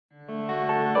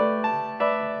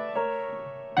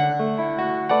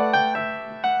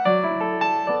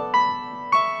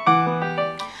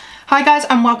Hi guys,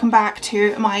 and welcome back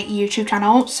to my YouTube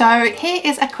channel. So here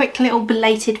is a quick little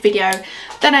belated video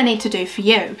that I need to do for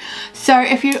you. So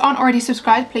if you aren't already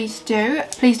subscribed, please do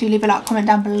leave a like, comment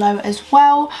down below as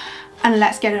well, and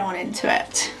let's get it on into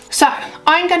it. So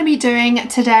I'm going to be doing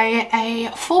today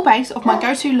a full base of my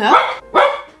go-to look.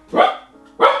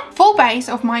 Full base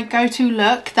of my go-to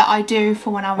look that I do for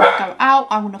when I want to go out,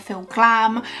 I want to feel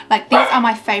glam. Like, these are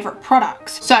my favourite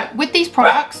products. So with these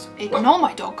products, ignore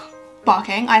my dog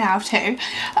barking, I have two.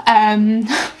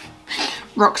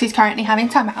 Roxy's currently having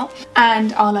time out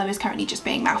and Arlo is currently just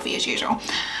being mouthy as usual.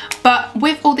 But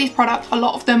with all these products, a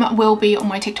lot of them will be on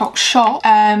my TikTok shop.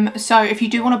 So if you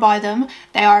do want to buy them,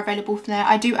 they are available from there.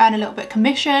 I do earn a little bit of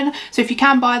commission. So if you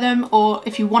can buy them, or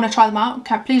if you want to try them out,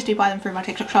 please do buy them through my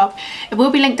TikTok shop. It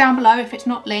will be linked down below. If it's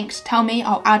not linked, tell me,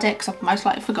 I'll add it because I've most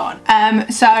likely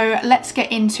forgotten. So let's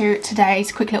get into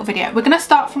today's quick little video. We're going to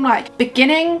start from like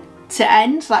beginning to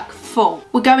end, like full.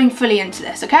 We're going fully into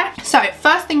this, okay? So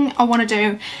first thing I want to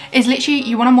do is literally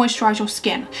you want to moisturize your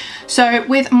skin. So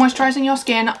with moisturizing your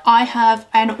skin, I have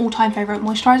an all-time favorite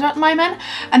moisturizer at the moment,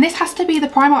 and this has to be the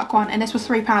Primark one, and this was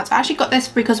 £3. I actually got this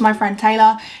because my friend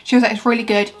Taylor, she was like, it's really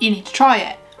good, you need to try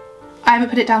it. I haven't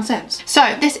put it down since.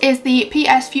 So this is the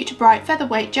PS Future Bright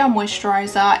Featherweight Gel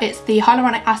Moisturizer. It's the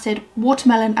hyaluronic acid,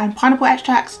 watermelon and pineapple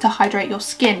extracts to hydrate your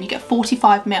skin. You get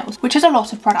 45 mils, which is a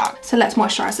lot of product. So let's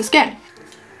moisturize the skin.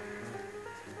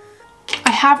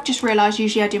 I have just realized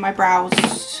usually I do my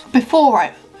brows before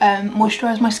I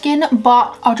moisturize my skin,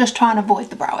 but I'll just try and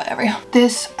avoid the brow area.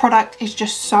 This product is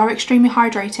just so extremely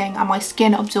hydrating and my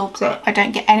skin absorbs it. I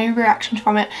don't get any reactions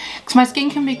from it because my skin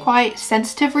can be quite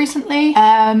sensitive recently.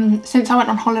 Since I went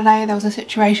on holiday, there was a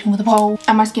situation with a pole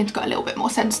and my skin's got a little bit more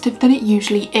sensitive than it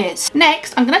usually is.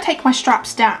 Next, I'm gonna take my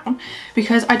straps down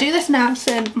because I do this now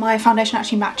so my foundation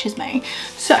actually matches me.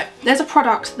 So there's a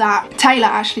product that Taylor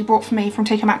actually brought for me from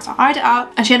TK Maxx. I eyed it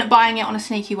up and she ended up buying it on a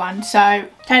sneaky one. So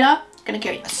Taylor, gonna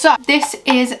kill you. So this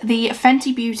is the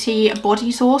Fenty Beauty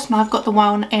body sauce, and I've got the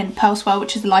one in Pearl Swell,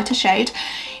 which is the lighter shade.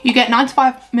 You get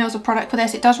 95 mils of product for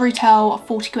this. It does retail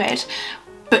 40 quid,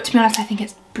 but to be honest I think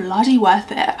it's bloody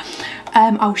worth it.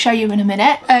 I'll show you in a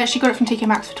minute. She got it from TK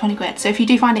Maxx for 20 quid, so if you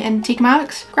do find it in TK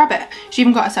Maxx, grab it. She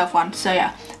even got herself one. So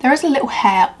yeah, there is a little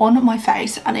hair on my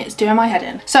face and it's doing my head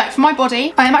in. So for my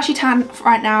body, I am actually tan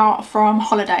right now from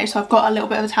holiday, so I've got a little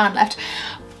bit of a tan left,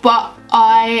 but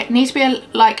I need to be a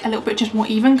little bit just more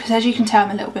even because as you can tell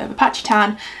I'm a little bit of a patchy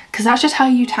tan because that's just how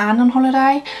you tan on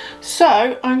holiday.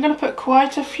 So I'm going to put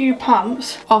quite a few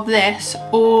pumps of this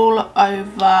all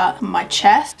over my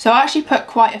chest. So I actually put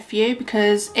quite a few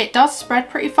because it does spread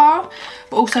pretty far,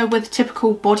 but also with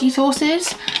typical body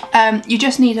sauces you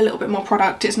just need a little bit more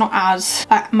product. It's not as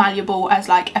malleable as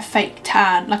like a fake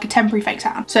tan, like a temporary fake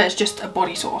tan. So it's just a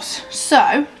body sauce.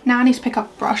 So now I need to pick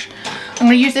up a brush. I'm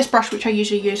going to use this brush which I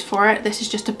usually use for it. This is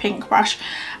just a pink brush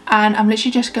and I'm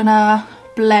literally just gonna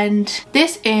blend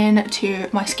this into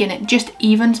my skin. It just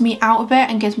evens me out a bit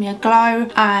and gives me a glow.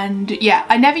 And yeah,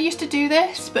 I never used to do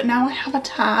this, but now I have a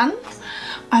tan,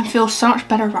 I feel so much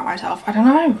better about myself. I don't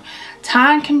know,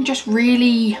 tan can just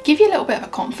really give you a little bit of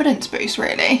a confidence boost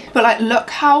really. But like, look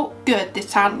how good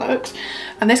this tan looks,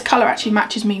 and this colour actually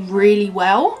matches me really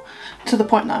well to the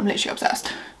point that I'm literally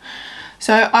obsessed.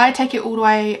 So I take it all the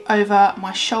way over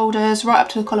my shoulders, right up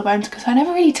to the collarbones, because I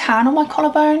never really tan on my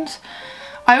collarbones.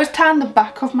 I always tan the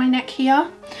back of my neck here,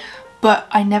 but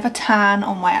I never tan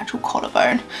on my actual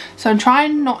collarbone. So I'm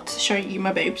trying not to show you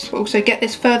my boobs, but also get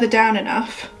this further down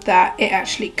enough that it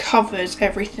actually covers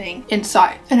everything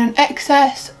inside. And in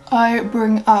excess, I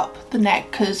bring up the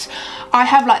neck because I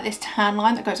have like this tan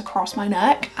line that goes across my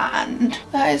neck and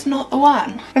that is not the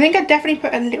one. I think I definitely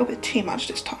put a little bit too much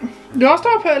this time. Last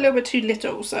time I put a little bit too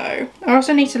little, so I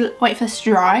also need to wait for this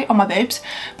to dry on my boobs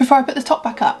before I put the top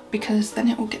back up because then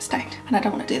it will get stained and I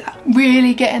don't want to do that.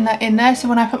 Really getting that in there so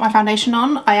when I put my foundation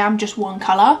on, I am just one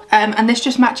colour and this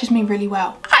just matches me really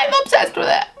well. I'm obsessed with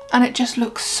it. And it just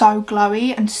looks so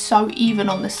glowy and so even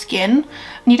on the skin. And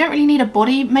you don't really need a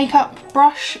body makeup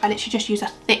brush. I literally just use a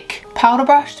thick powder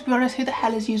brush. To be honest, who the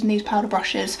hell is using these powder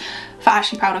brushes for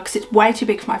Ashley powder? Because it's way too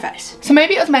big for my face. So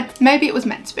maybe it was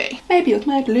meant to be. Maybe it was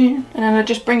Maybelline. And then I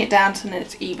just bring it down so that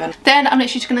it's even. Then I'm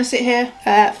literally just gonna sit here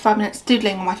for 5 minutes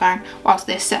doodling on my phone whilst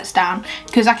this sets down.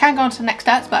 Because I can go on to the next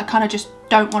steps, but I kind of just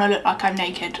don't want to look like I'm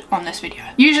naked on this video.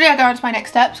 Usually I go into my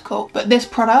next steps, cool. But this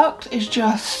product is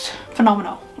just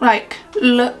phenomenal. Like,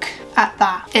 look at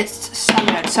that. It's so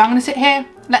good. So I'm gonna sit here,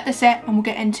 let this sit, and we'll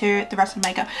get into the rest of the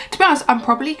makeup. To be honest, I'm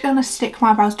probably gonna stick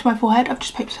my brows to my forehead. I've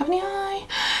just poked myself in the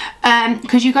eye.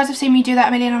 Because you guys have seen me do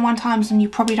that 1,001 times and you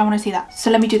probably don't want to see that. So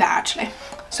let me do that actually.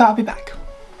 So I'll be back.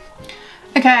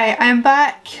 Okay, I am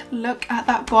back. Look at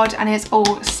that bod, and it's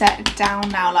all set down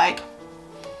now. Like,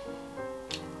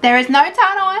 there is no tan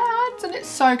on my hands, and it's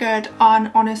so good. And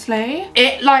honestly,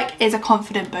 it like is a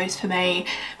confident boost for me,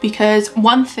 because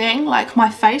one thing, like my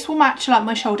face will match like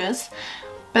my shoulders,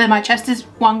 but then my chest is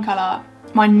one colour,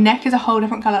 my neck is a whole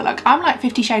different colour. Like, I'm like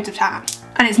 50 shades of tan,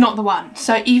 and it's not the one.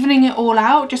 So evening it all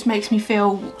out just makes me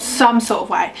feel some sort of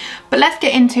way. But let's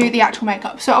get into the actual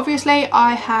makeup. So obviously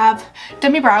I have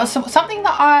done my brows. So something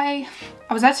that I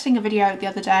was editing a video the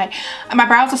other day, and my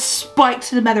brows are spiked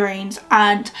to the mitherines,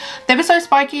 and they were so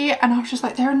spiky, and I was just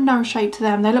like, there are no shape to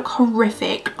them. They look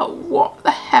horrific. Oh, what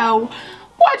the hell?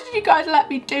 Why did you guys let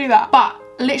me do that? But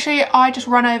literally I just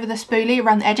run over the spoolie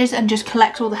around the edges and just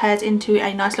collect all the hairs into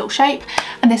a nice little shape,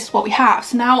 and this is what we have.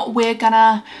 So now we're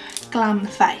gonna glam the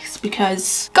face,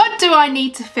 because God, do I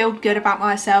need to feel good about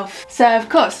myself. So of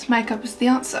course makeup is the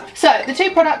answer. So the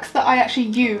two products that I actually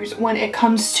use when it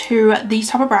comes to these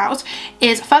type of brows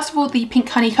is, first of all, the Pink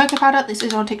Honey Cocoa Powder. This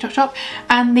is on TikTok Shop,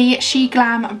 and the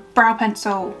GLAM brow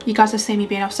pencil. You guys have seen me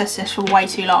being obsessed with this for way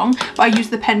too long, but I use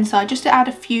the pen side just to add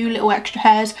a few little extra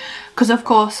hairs, because of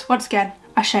course, once again,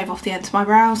 I shave off the ends of my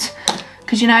brows,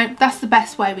 because you know, that's the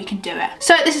best way we can do it.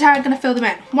 So this is how I'm going to fill them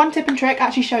in. One tip and trick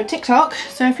actually showed TikTok,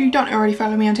 so if you don't already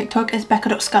follow me on TikTok, it's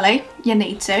becca.scully. You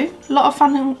need to. A lot of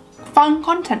fun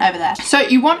content over there. So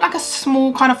you want like a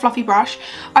small kind of fluffy brush.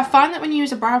 I find that when you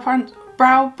use a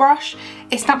brow brush,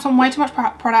 it stamps on way too much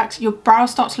product. Your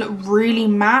brows start to look really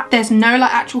matte. There's no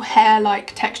like actual hair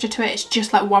like texture to it. It's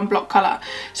just like one block color.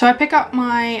 So I pick up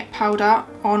my powder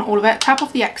on all of it, tap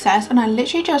off the excess, and I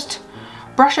literally just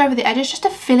brush over the edges just to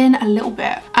fill in a little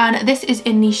bit. And this is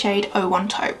in the shade 01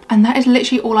 Taupe, and that is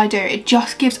literally all I do. It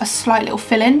just gives a slight little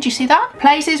fill in. Do you see that?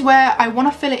 Places where I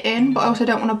want to fill it in, but I also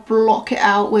don't want to block it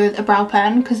out with a brow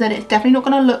pen, because then it's definitely not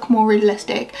going to look more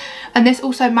realistic. And this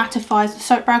also mattifies the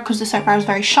soap brow, because the soap brow is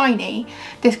very shiny.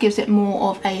 This gives it more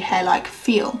of a hair-like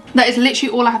feel. That is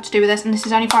literally all I have to do with this, and this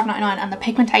is only $5.99, and the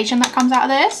pigmentation that comes out of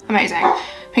this, amazing.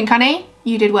 Pink Honey,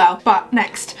 you did well. But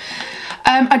next,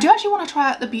 I do actually want to try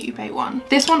out the Beauty Bay one.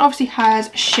 This one obviously has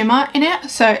shimmer in it,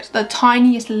 so it's the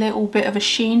tiniest little bit of a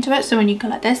sheen to it, so when you go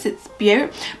like this, it's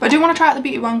beautiful. But I do want to try out the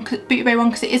Beauty Bay one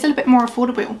because it is a little bit more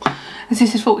affordable. As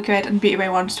this is 40 quid and Beauty Bay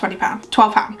one's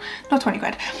 £12, not 20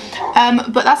 quid.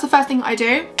 But that's the first thing I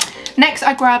do. Next,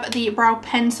 I grab the brow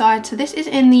pen side. So this is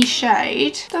in the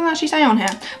shade, doesn't actually say on here,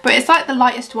 but it's like the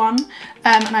lightest one,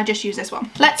 and I just use this one.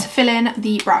 Let's fill in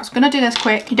the brows. I'm gonna do this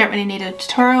quick. You don't really need a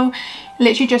tutorial.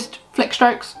 Literally just flick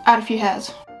strokes, add a few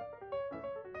hairs.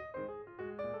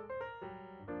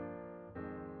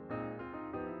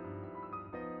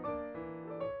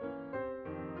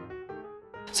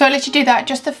 So I literally do that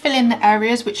just to fill in the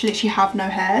areas which literally have no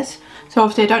hairs. So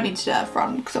obviously I don't need to do that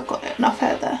front because I've got enough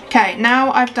hair there. Okay,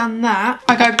 now I've done that,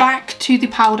 I go back to the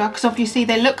powder, because obviously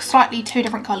they look slightly two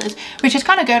different colours, which is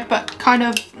kind of good but kind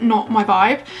of not my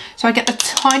vibe. So I get the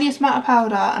tiniest amount of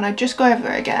powder and I just go over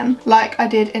it again like I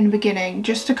did in the beginning,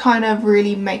 just to kind of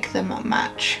really make them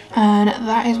match. And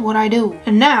that is what I do.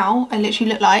 And now I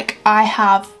literally look like I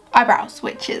have eyebrows,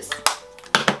 which is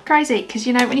crazy, because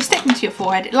you know, when you stick them to your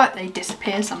forehead, it like they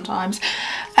disappear sometimes.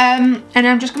 And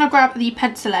I'm just going to grab the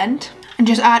pencil end and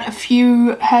just add a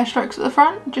few hair strokes at the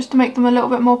front, just to make them a little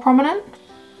bit more prominent.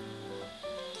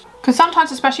 Because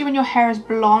sometimes, especially when your hair is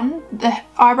blonde, the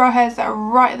eyebrow hairs that are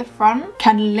right at the front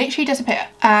can literally disappear,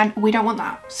 and we don't want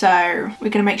that. So we're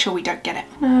going to make sure we don't get it.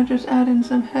 Now just add in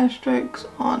some hair strokes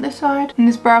on this side, and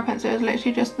this brow pencil is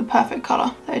literally just the perfect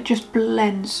colour. It just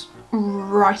blends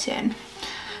right in.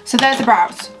 So there's the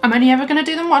brows. I'm only ever going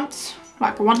to do them once,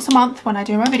 like once a month when I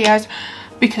do my videos,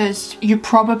 because you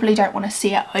probably don't want to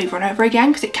see it over and over again,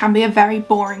 because it can be a very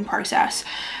boring process.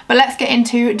 But let's get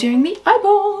into doing the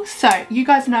eyeballs. So you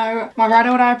guys know my ride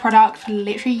or die product for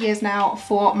literally years now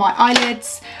for my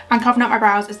eyelids and covering up my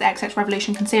brows is the XX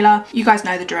Revolution Concealer. You guys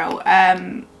know the drill.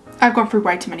 I've gone through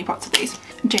way too many pots of these,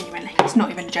 genuinely, it's not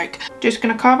even a joke. Just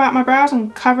gonna carve out my brows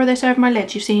and cover this over my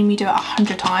lids. You've seen me do it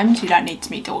 100 times, you don't need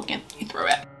me talking you through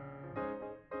it.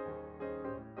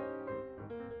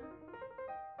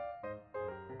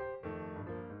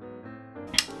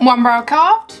 One brow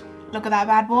carved, look at that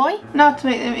bad boy. Now to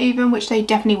make them even, which they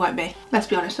definitely won't be, let's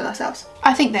be honest with ourselves.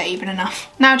 I think they're even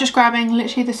enough. Now just grabbing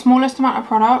literally the smallest amount of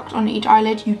product on each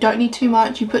eyelid. You don't need too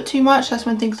much, you put too much, that's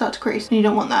when things start to crease, and you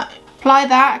don't want that. Apply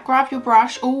that, grab your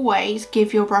brush, always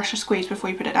give your brush a squeeze before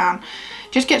you put it down.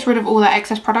 Just gets rid of all that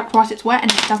excess product whilst it's wet,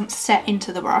 and it doesn't set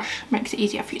into the brush. Makes it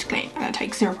easier for you to clean, and it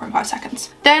takes 0.5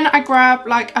 seconds. Then I grab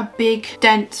like a big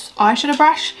dense eyeshadow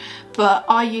brush, but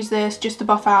I use this just to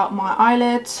buff out my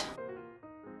eyelids.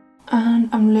 And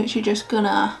I'm literally just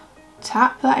gonna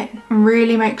tap that in and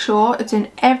really make sure it's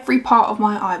in every part of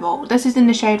my eyeball. This is in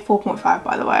the shade 4.5,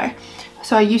 by the way.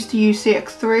 So I used to use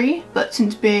CX3, but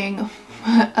since being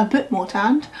a bit more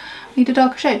tanned, I need a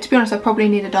darker shade. To be honest, I probably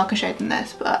need a darker shade than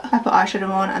this, but I put eyeshadow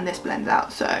on and this blends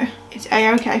out, so it's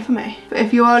a-okay for me. But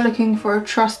if you are looking for a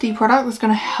trusty product that's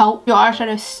going to help your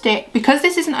eyeshadow stick, because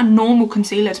this isn't a normal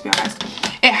concealer, to be honest,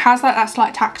 it has like that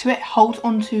slight tack to it, holds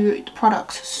onto the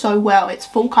products so well. It's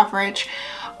full coverage.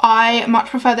 I much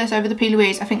prefer this over the P.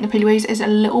 Louise. I think the P. Louise is a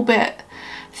little bit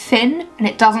thin and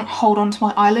it doesn't hold on to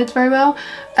my eyelids very well.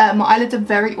 My eyelids are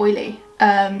very oily,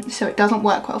 so it doesn't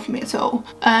work well for me at all.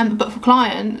 But for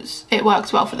clients, it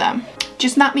works well for them.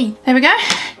 Just not me. There we go.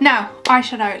 Now,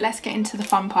 eyeshadow. Let's get into the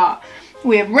fun part.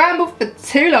 We have rambled for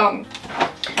too long.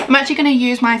 I'm actually going to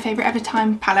use my favourite every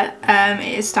time palette.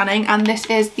 It is stunning, and this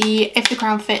is the If the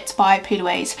Crown Fits by P.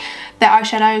 Louise. Their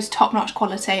eyeshadows, top-notch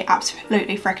quality,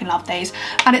 absolutely freaking love these.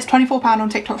 And it's £24 on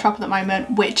TikTok Shop at the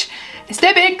moment, which is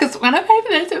still big because when I paid for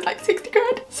this it was like 60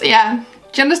 quid. So yeah,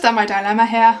 do you understand my dilemma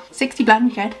here? 60 bloody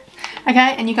quid.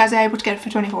 Okay, and you guys are able to get it for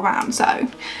 £24, so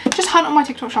just hunt on my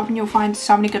TikTok shop and you'll find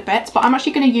so many good bits. But I'm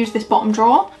actually going to use this bottom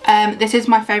drawer. This is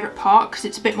my favourite part because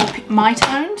it's a bit more my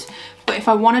toned, but if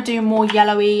I want to do more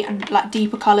yellowy and like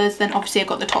deeper colours, then obviously I've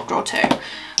got the top drawer too.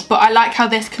 But I like how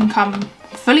this can come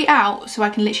fully out, so I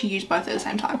can literally use both at the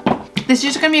same time. This is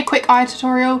just going to be a quick eye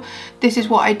tutorial. This is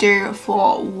what I do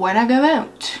for when I go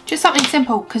out. Just something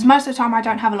simple, because most of the time I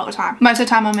don't have a lot of time. Most of the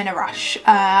time I'm in a rush.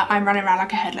 I'm running around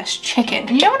like a headless chicken.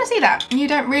 And you don't want to see that. You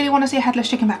don't really want to see a headless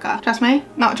chicken, Becca. Trust me,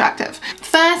 not attractive.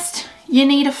 First, you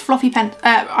need a fluffy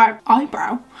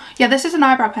eyebrow. Yeah, this is an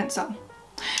eyebrow pencil.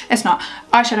 It's not.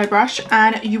 Eyeshadow brush,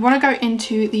 and you want to go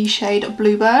into the shade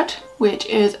Bluebird, which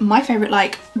is my favourite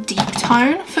like deep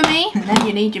tone for me. And then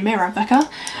you need your mirror, Becca.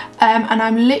 And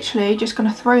I'm literally just going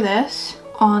to throw this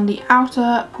on the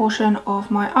outer portion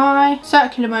of my eye.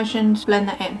 Circular motions, blend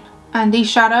that in. And these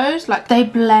shadows, like, they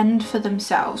blend for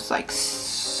themselves, like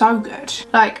so good.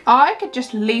 Like, I could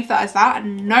just leave that as that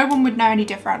and no one would know any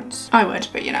difference. I would,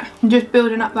 but you know. I'm just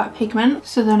building up that pigment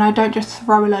so then I don't just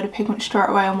throw a load of pigment straight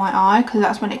away on my eye, because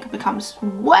that's when it becomes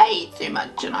way too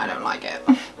much and I don't like it.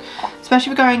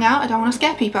 Especially for going out, I don't want to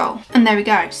scare people. And there we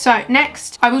go. So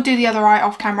next, I will do the other eye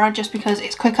off camera just because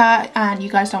it's quicker and you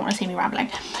guys don't want to see me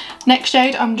rambling. Next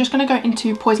shade, I'm just going to go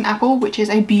into Poison Apple, which is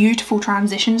a beautiful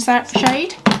transition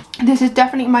shade. This is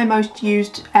definitely my most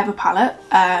used ever palette.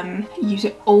 I use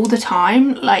it all the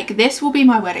time. Like, this will be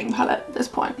my wedding palette at this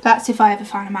point. That's if I ever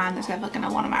find a man that's ever going to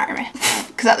want to marry me.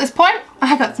 Because at this point,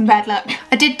 I got some bad luck.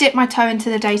 I did dip my toe into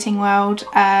the dating world.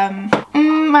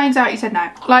 My anxiety said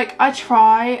no. Like, I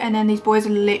try, and then these boys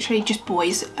are literally just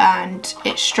boys, and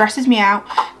it stresses me out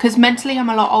because mentally I'm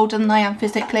a lot older than I am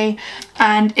physically,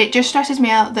 and it just stresses me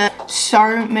out that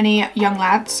so many young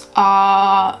lads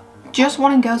are just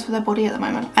wanting girls for their body at the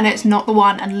moment, and it's not the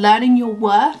one. And learning your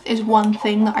worth is one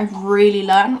thing that I've really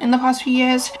learned in the past few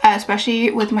years,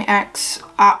 especially with my ex.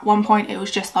 At one point it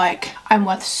was just like, I'm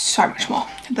worth so much more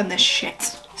than this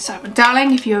shit. So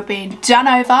darling, if you're being done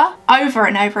over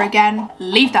and over again,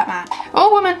 leave that man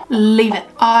or woman, leave it.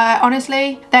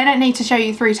 Honestly, they don't need to show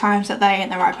you 3 times that they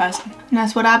ain't the right person. And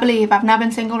that's what I believe. I've now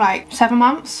been single like 7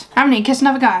 months. I haven't even kissed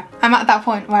another guy. I'm at that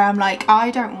point where I'm like,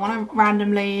 I don't want to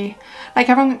randomly, like,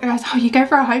 everyone goes, oh, you go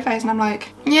for a hoe phase, and I'm like,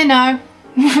 you know,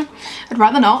 I'd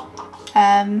rather not.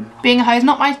 Being a hoe is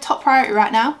not my top priority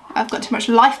right now. I've got too much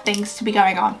life things to be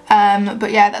going on.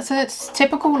 But yeah, that's a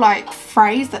typical like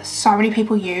phrase that so many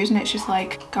people use, and it's just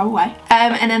like, go away.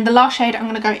 And then the last shade I'm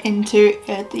going to go into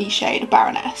is the shade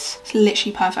Baroness. It's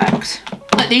literally perfect.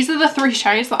 Like, these are the 3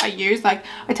 shades that I use. Like,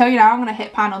 I tell you now, I'm going to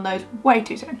hit pan on those way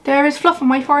too soon. There is fluff on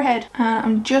my forehead, and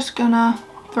I'm just gonna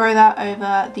throw that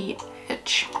over the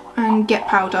edge and get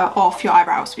powder off your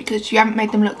eyebrows, because you haven't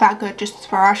made them look that good just to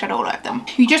throw eyeshadow all over them.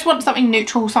 You just want something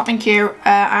neutral, something cute.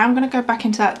 I am going to go back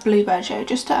into that Bluebird shade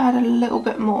just to add a little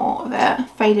bit more of it,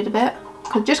 faded a bit,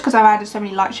 because I've added so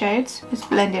many light shades, it's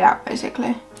blended out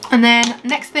basically. And then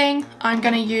next thing, I'm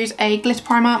going to use a glitter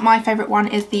primer. My favourite one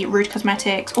is the Rouge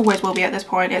Cosmetics, always will be at this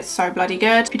point. It's so bloody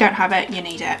good. If you don't have it, you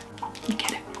need it. You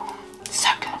get it. So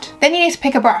good. Then you need to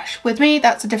pick a brush. With me,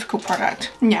 that's a difficult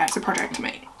project. Yeah, it's a project to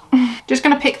me. Just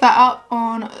going to pick that up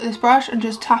on this brush and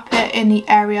just tap it in the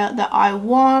area that I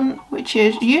want, which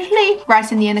is usually right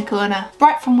in the inner corner,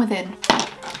 right from within.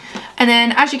 And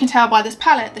then, as you can tell by this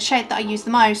palette, the shade that I use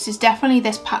the most is definitely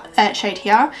this shade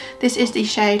here. This is the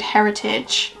shade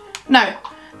Hereditary.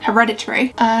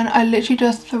 And I literally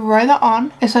just throw that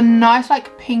on. It's a nice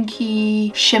like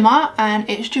pinky shimmer, and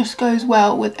it just goes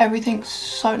well with everything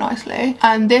so nicely.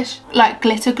 And this like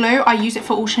glitter glue, I use it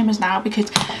for all shimmers now, because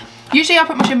Usually I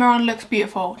put my shimmer on, looks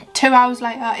beautiful. 2 hours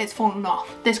later, it's fallen off.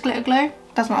 This glitter glue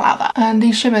doesn't allow that. And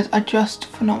these shimmers are just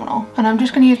phenomenal. And I'm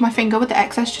just going to use my finger with the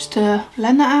excess just to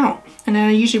blend that out. And then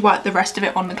I usually wipe the rest of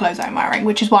it on the clothes I'm wearing,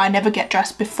 which is why I never get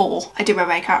dressed before I do my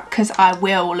makeup, because I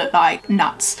will look like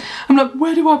nuts. I'm like,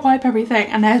 where do I wipe everything?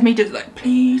 And there's me just like,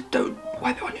 please don't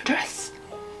wipe it on your dress.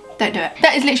 Don't do it.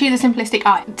 That is literally the simplistic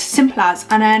eye. Simple as.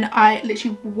 And then I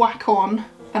literally whack on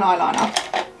an eyeliner.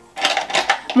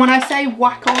 When I say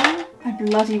whack on, I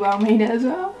bloody well mean it as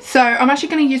well. So I'm actually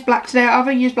going to use black today. I'll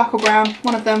either use black or brown,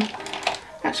 one of them.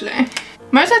 Actually,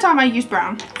 most of the time I use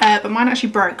brown, but mine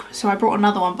actually broke. So I brought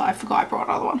another one, but I forgot I brought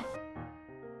another one.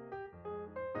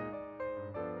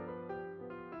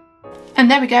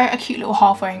 And there we go, a cute little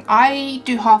half wing. I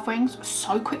do half wings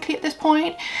so quickly at this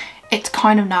point. It's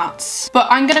kind of nuts. But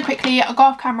I'm going to quickly go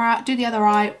off camera, do the other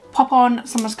eye, pop on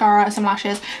some mascara, some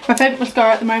lashes. My favourite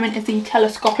mascara at the moment is the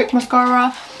telescopic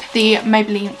mascara, the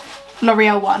Maybelline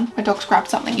L'Oreal one. My dog's grabbed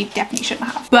something you definitely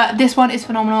shouldn't have. But this one is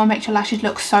phenomenal and makes your lashes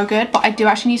look so good. But I do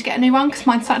actually need to get a new one because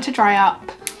mine's starting to dry up.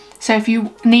 So if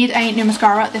you need a new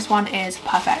mascara, this one is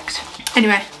perfect.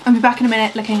 Anyway, I'll be back in a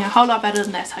minute looking a whole lot better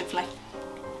than this, hopefully.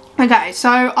 Okay,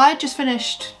 so I just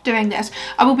finished doing this.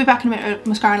 I will be back in a minute with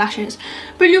mascara and lashes.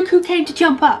 But look who came to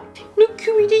jump up. Look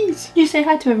who it is. You say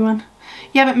hi to everyone.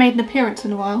 You haven't made an appearance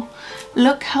in a while.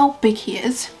 Look how big he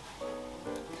is.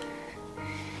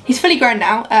 He's fully grown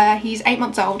now. He's 8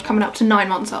 months old, coming up to 9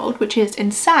 months old, which is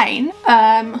insane.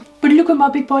 But look at my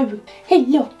big boy.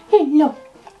 Hello, hello.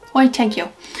 Why, thank you.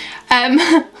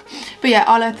 But yeah,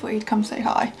 Arlo thought he'd come say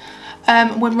hi.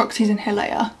 When Roxy's in here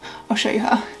later, I'll show you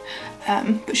her.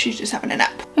 But she's just having a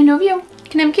nap. I love you.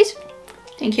 Can I have a kiss?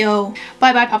 Thank you.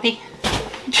 Bye bye, puppy.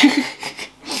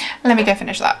 Let me go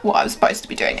finish that, what I was supposed to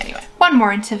be doing anyway. One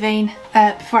more intervene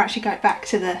before I actually go back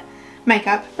to the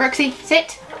makeup. Roxy,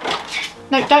 sit.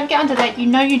 No, don't get under there. You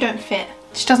know you don't fit.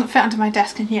 She doesn't fit under my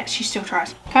desk and yet she still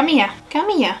tries. Come here. Come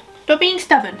here. Stop being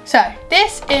stubborn. So,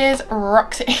 this is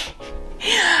Roxy.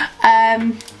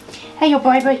 Hey, your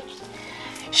baby.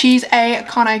 She's a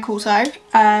Canon Corso.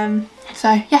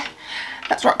 So, yeah.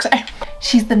 That's Roxy.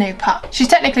 She's the new pup. She's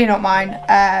technically not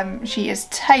mine. She is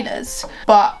Taylor's,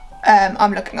 but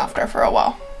I'm looking after her for a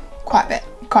while. Quite a bit.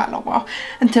 Quite a long while.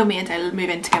 Until me and Taylor move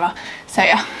in together. So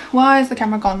yeah. Why has the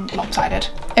camera gone lopsided?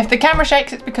 If the camera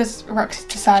shakes, it's because Roxy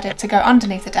decided to go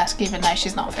underneath the desk even though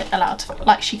she's not allowed to.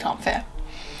 Like, she can't fit.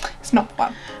 It's not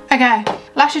fun. Okay,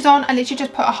 lashes on. I literally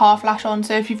just put a half lash on,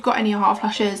 so if you've got any half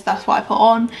lashes, that's what I put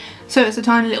on. So it's a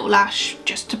tiny little lash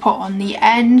just to put on the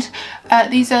end.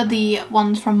 These are the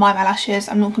ones from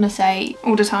MyMyLashes. I'm not going to say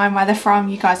all the time where they're from.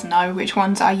 You guys know which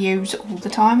ones I use all the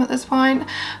time at this point.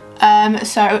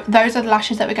 So those are the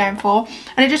lashes that we're going for,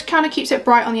 and it just kind of keeps it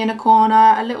bright on the inner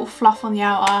corner, a little fluff on the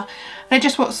outer, and it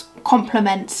just what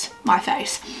complements my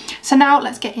face. So now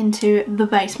let's get into the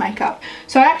base makeup.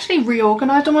 So I actually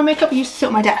reorganised all my makeup. I used to sit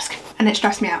on my desk and it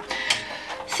stressed me out.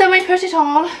 So I put it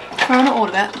all, well not all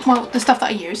of it, well the stuff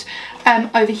that I use,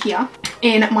 over here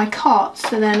in my cart,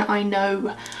 so then I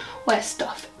know where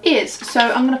stuff is. So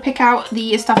I'm going to pick out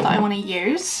the stuff that I want to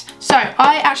use. So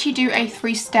I actually do a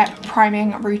 3-step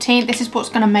priming routine. This is what's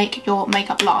going to make your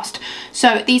makeup last.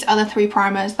 So these are the 3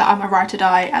 primers that I'm a ride or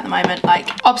die at the moment, like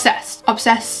Obsessed.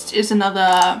 Obsessed is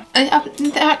another,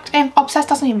 Obsessed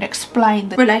doesn't even explain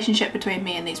the relationship between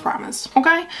me and these primers.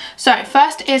 Okay, so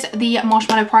first is the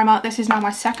Marshmallow Primer. This is now my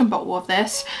 2nd bottle of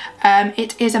this.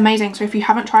 It is amazing, so if you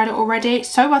haven't tried it already, it's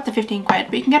so worth the 15 quid,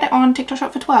 but you can get it on TikTok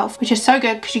Shop for 12, which is so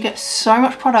good because you get so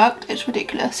much product. It's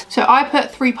ridiculous. So I put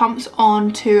 3 pumps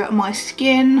onto my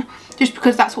skin just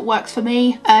because that's what works for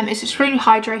me. It's extremely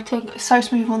hydrating, it's so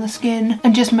smooth on the skin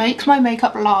and just makes my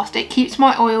makeup last. It keeps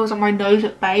my oils on my nose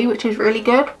at bay, which is really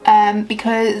good,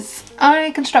 because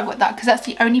I can struggle with that because that's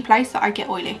the only place that I get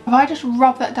oily. If I just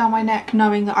rub that down my neck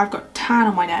knowing that I've got tan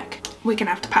on my neck, we're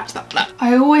gonna have to patch that up.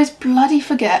 I always bloody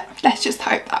forget. Let's just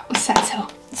hope that will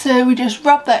settle. So we just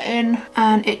rub that in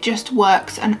and it just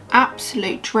works. An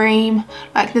absolute dream.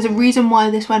 Like, there's a reason why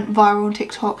this went viral on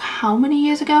TikTok how many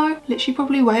years ago? Literally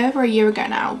probably way over a year ago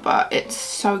now, but it's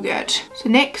so good. So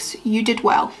NYX, you did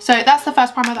well. So that's the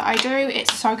first primer that I do.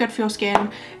 It's so good for your skin.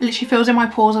 It literally fills in my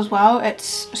pores as well.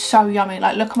 It's so yummy.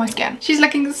 Like, look at my skin. She's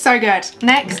looking so good.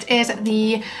 Next is the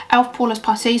e.l.f. Poreless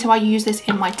Putty. So I use this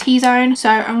in my T-zone. So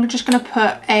I'm just going to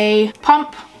put a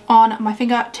pump on my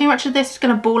finger. Too much of this is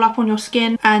going to ball up on your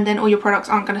skin and then all your products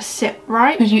aren't going to sit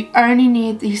right, because you only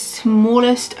need the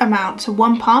smallest amount. So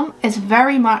 1 pump is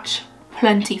very much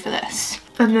plenty for this.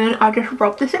 And then I just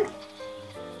rub this in.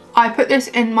 I put this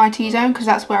in my T-zone because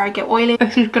that's where I get oily.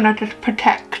 This is going to just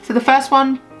protect. So the first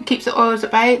one keeps the oils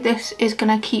at bay. This is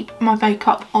gonna keep my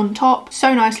makeup on top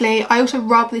so nicely. I also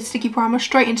rub this sticky primer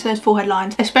straight into those forehead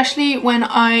lines, especially when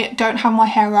I don't have my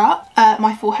hair up.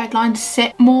 My forehead lines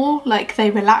sit more, like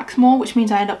they relax more, which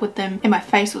means I end up with them in my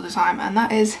face all the time, and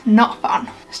that is not fun.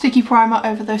 Sticky primer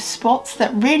over those spots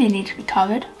that really need to be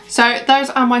covered. So those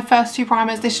are my first two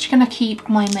primers. This is gonna keep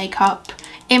my makeup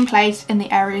in place in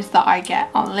the areas that I get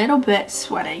a little bit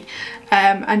sweaty,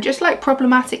 and just like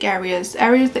problematic areas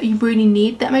that you really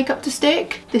need that makeup to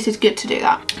stick. This is good to do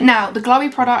that. Now, the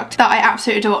glowy product that I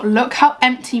absolutely adore. Look how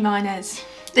empty mine is.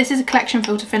 This is a collection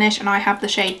filter finish and I have the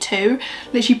shade 2.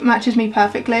 Literally matches me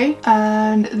perfectly,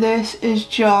 and this is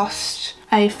just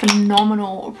a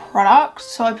phenomenal product.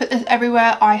 So I put this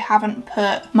everywhere. I haven't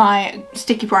put my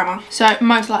sticky primer, so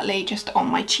most likely just on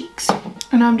my cheeks.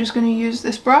 And I'm just going to use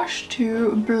this brush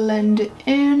to blend it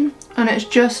in, and it's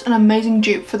just an amazing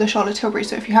dupe for the Charlotte Tilbury.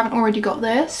 So if you haven't already got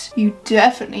this, you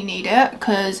definitely need it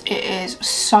because it is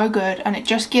so good and it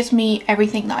just gives me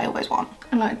everything that I always want.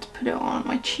 I like to put it on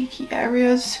my cheeky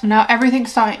areas. Now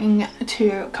everything's starting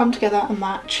to come together and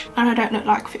match, and I don't look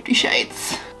like 50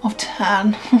 shades of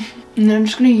tan. And then I'm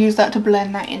just going to use that to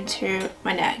blend that into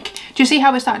my neck. Do you see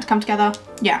how it's starting to come together?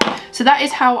 Yeah. So that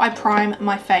is how I prime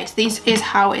my face. This is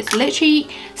how it's literally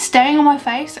staying on my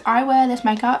face. I wear this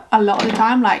makeup a lot of the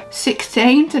time, like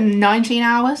 16 to 19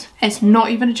 hours. It's not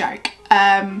even a joke.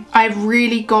 I've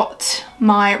really got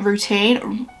my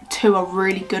routine to a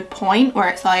really good point where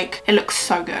it's like, it looks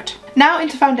so good. Now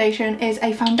into foundation is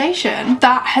a foundation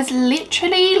that has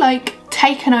literally like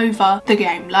taken over the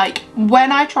game. Like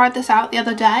when I tried this out the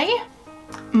other day,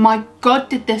 my god,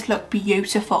 did this look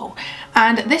beautiful.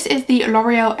 And this is the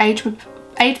L'Oreal Age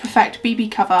Perfect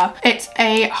BB cover. It's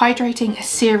a hydrating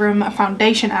serum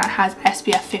foundation and it has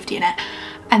SPF 50 in it.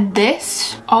 And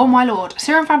this, oh my lord,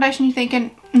 serum foundation, you're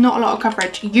thinking not a lot of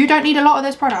coverage. You don't need a lot of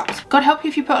this product. God help you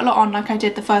if you put a lot on like I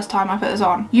did the first time I put this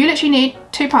on. You literally need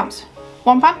 2 pumps.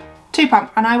 1 pump, 2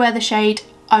 pump. And I wear the shade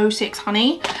 06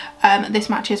 Honey. This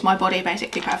matches my body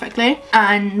basically perfectly,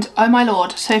 and oh my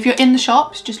lord. So if you're in the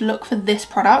shops, just look for this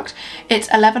product. It's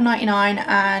 $11.99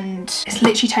 and it's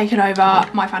literally taken over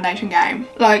my foundation game.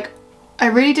 Like, I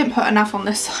really didn't put enough on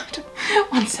this side.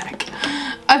 1 sec.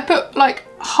 I put like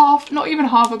half, not even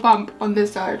half a pump on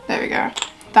this side. There we go.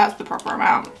 That's the proper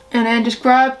amount. And then just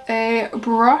grab a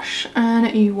brush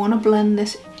and you want to blend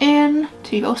this in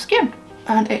to your skin,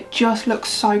 and it just looks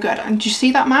so good. And do you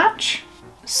see that match?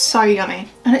 So yummy.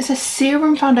 And it's a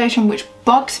serum foundation, which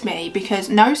bugs me because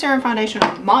no serum foundation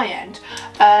on my end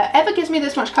ever gives me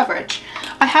this much coverage.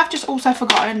 I have just also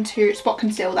forgotten to spot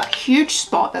conceal that huge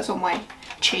spot that's on my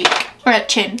cheek or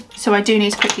chin, so I do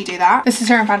need to quickly do that. This is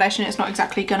serum foundation. It's not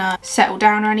exactly gonna settle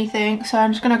down or anything, so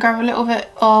I'm just gonna grab a little bit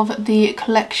of the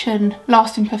collection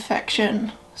Lasting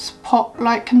Perfection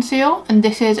Spotlight Conceal, and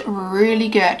this is really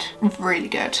good, really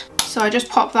good. So I just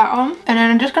pop that on, and then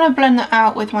I'm just going to blend that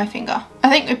out with my finger. I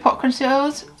think with pot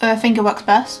concealers, finger works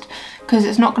best because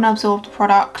it's not going to absorb the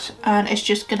product and it's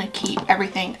just going to keep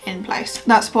everything in place.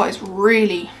 That spot is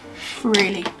really,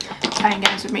 really playing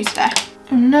games with me today.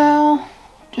 And now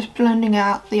just blending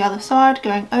out the other side,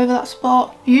 going over that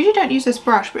spot. I usually don't use this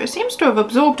brush, but it seems to have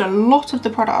absorbed a lot of the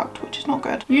product, which is not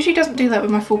good. Usually doesn't do that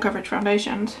with my full coverage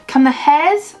foundations. Can the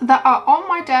hairs that are on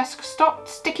my desk stop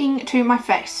sticking to my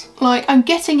face? Like, I'm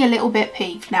getting a little bit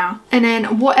peeved now. And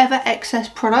then whatever excess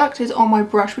product is on my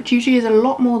brush, which usually is a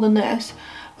lot more than this,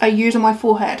 I use on my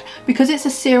forehead. Because it's a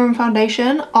serum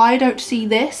foundation, I don't see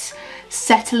this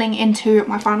settling into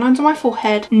my fine lines on my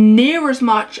forehead near as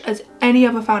much as any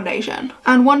other foundation.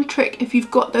 And one trick, if you've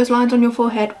got those lines on your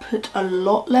forehead, put a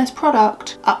lot less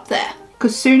product up there,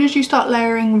 because as soon as you start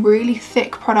layering really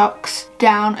thick products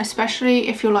down, especially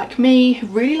if you're like me who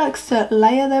really likes to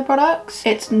layer their products,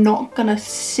 it's not gonna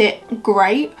sit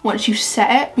great once you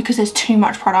set it because there's too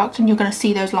much product and you're gonna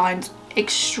see those lines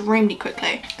extremely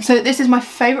quickly. So this is my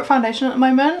favorite foundation at the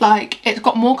moment. Like, it's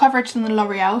got more coverage than the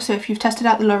L'Oreal, so if you've tested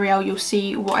out the L'Oreal you'll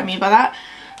see what I mean by that.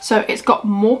 So it's got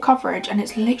more coverage and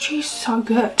it's literally so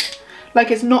good. Like,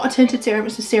 it's not a tinted serum,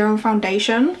 it's a serum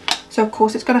foundation, so of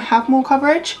course it's going to have more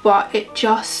coverage, but it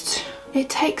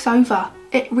takes over.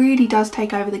 It really does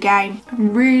take over the game.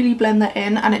 Really blend that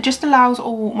in, and it just allows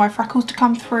all my freckles to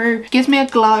come through, gives me a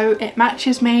glow, it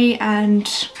matches me,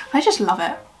 and I just love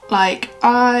it. Like,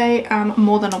 I am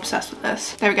more than obsessed with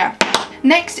this. There we go.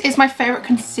 Next is my favorite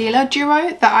concealer duo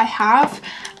that I have,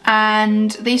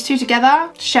 and these two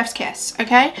together, chef's kiss.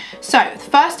 Okay, so the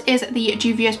first is the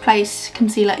Juvia's Place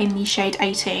concealer in the shade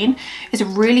 18. It's a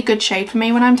really good shade for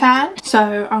me when I'm tanned,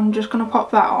 so I'm just gonna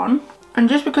pop that on. And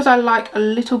just because I like a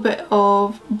little bit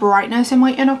of brightness in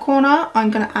my inner corner, I'm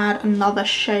going to add another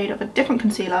shade of a different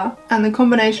concealer. And the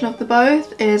combination of the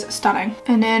both is stunning.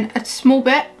 And then a small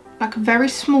bit, like a very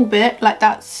small bit, like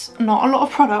that's not a lot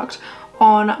of product,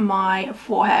 on my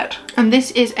forehead. And this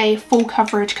is a full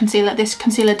coverage concealer. This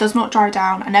concealer does not dry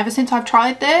down, and ever since I've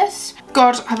tried this,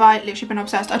 God, have I literally been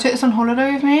obsessed. I took this on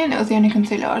holiday with me and it was the only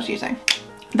concealer I was using.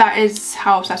 That is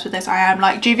how obsessed with this I am.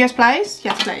 Like, Juvia's Place,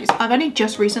 yes please. I've only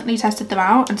just recently tested them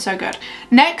out and so good.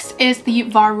 Next is the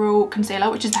Viral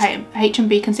concealer, which is the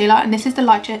H&B concealer, and this is the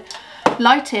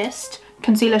lightest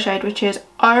concealer shade, which is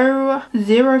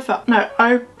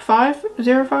 0505,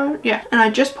 yeah. And I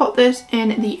just put this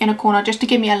in the inner corner just to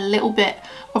give me a little bit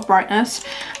of brightness.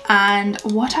 And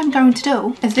what I'm going to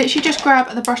do is literally just grab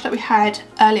the brush that we had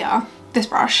earlier, this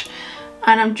brush,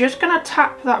 and I'm just gonna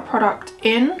tap that product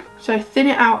in. So thin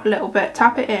it out a little bit,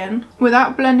 tap it in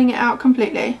without blending it out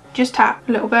completely, just tap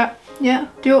a little bit. Yeah,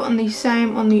 do it on the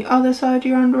same on the other side of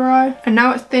your under eye. And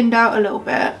now it's thinned out a little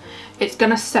bit, it's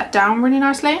gonna set down really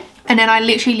nicely. And then I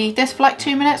literally leave this for like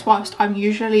 2 minutes whilst I'm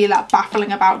usually like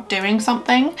baffling about doing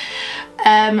something.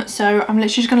 So I'm literally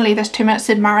just gonna leave this 2 minutes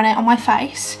to marinate on my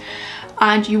face,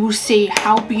 and you will see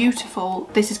how beautiful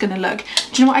this is gonna look.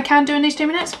 Do you know what I can do in these 2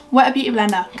 minutes? Wet a beauty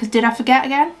blender, because did I forget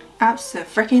again?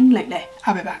 Abso-freaking-lutely.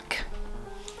 I'll be back.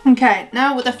 Okay,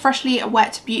 now with a freshly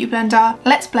wet beauty blender,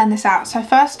 let's blend this out. So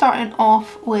first, starting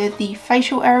off with the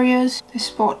facial areas. This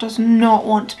spot does not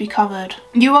want to be covered.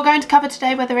 You are going to cover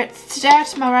today, whether it's today or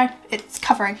tomorrow, it's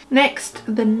covering. Next,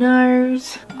 the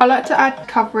nose. I like to add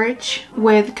coverage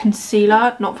with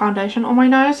concealer, not foundation, on my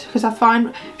nose, because I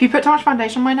find if you put too much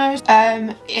foundation on my nose,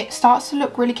 it starts to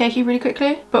look really cakey really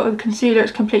quickly, but with concealer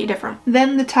it's completely different.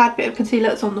 Then the tad bit of concealer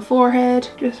that's on the forehead,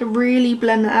 just really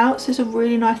blend that out so it's a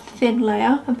really nice thin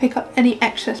layer, and pick up any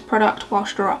excess product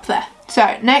whilst you're up there.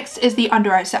 So next is the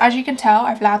under eyes. So as you can tell,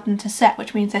 I've allowed them to set,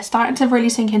 which means they're starting to really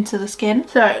sink into the skin.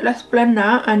 So let's blend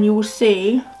that and you will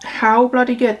see how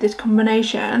bloody good this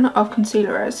combination of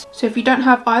concealer is. So if you don't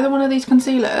have either one of these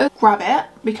concealers, grab it,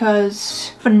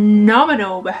 because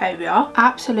phenomenal behaviour,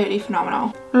 absolutely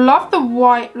phenomenal. Love the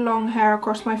white long hair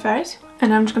across my face.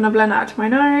 And I'm just going to blend that out to my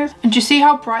nose. And do you see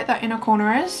how bright that inner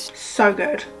corner is? So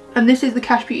good. And this is the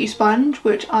Cash Beauty sponge,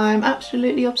 which I'm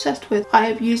absolutely obsessed with. I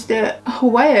have used it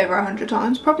way over 100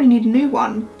 times, probably need a new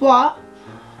one, but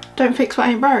don't fix what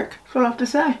ain't broke, that's all I have to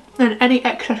say. And any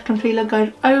excess concealer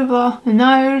goes over the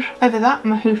nose, over that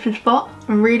Mahoosa spot,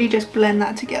 and really just blend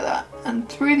that together and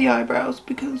through the eyebrows,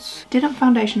 because I didn't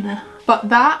foundation there. But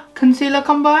that concealer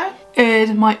combo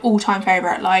is my all-time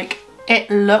favourite. Like,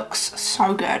 it looks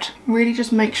so good. Really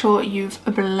just make sure you've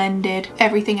blended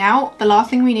everything out. The last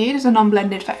thing we need is a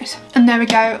non-blended face. And there we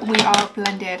go, we are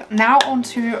blended. Now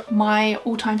onto my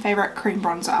all-time favourite cream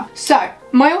bronzer. So,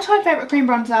 my all-time favourite cream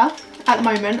bronzer at the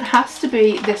moment has to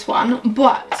be this one,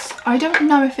 but I don't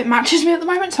know if it matches me at the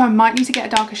moment, so I might need to get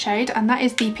a darker shade, and that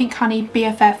is the Pink Honey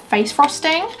BFF Face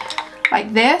Frosting.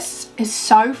 Like, this is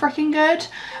so freaking good.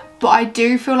 But I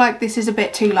do feel like this is a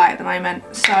bit too light at the moment.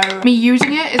 So me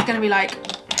using it is going to be like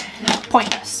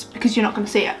pointless because you're not going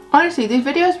to see it. Honestly, these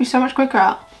videos would be so much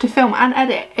quicker to film and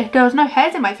edit if there was no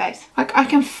hairs in my face. Like, I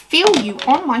can feel you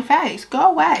on my face.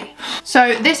 Go away.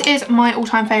 So this is my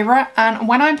all-time favourite. And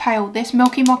when I'm pale, this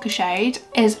Milky Mocha shade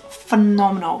is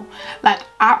phenomenal. Like,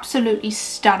 absolutely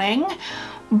stunning.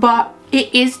 But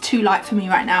it is too light for me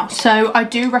right now. So I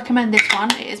do recommend this one.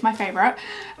 It is my favourite.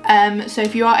 So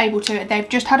if you are able to, they've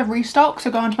just had a restock,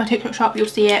 so go onto my TikTok shop, you'll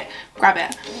see it, grab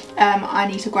it. I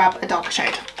need to grab a darker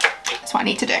shade. That's what I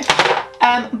need to do.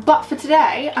 But for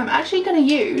today, I'm actually going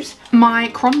to use my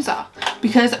bronzer,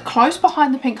 because close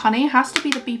behind the Pink Honey has to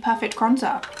be the Be Perfect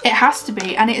bronzer. It has to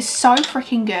be, and it is so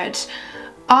freaking good.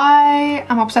 I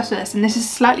am obsessed with this, and this is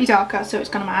slightly darker, so it's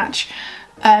going to match.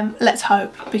 Let's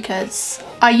hope, because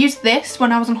I used this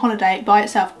when I was on holiday by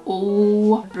itself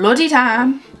all bloody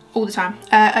time. All the time.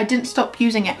 I didn't stop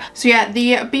using it. So yeah,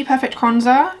 the Be Perfect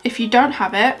bronzer, if you don't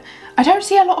have it, I don't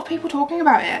see a lot of people talking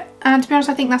about it, and to be honest,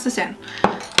 I think that's a sin,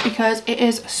 because it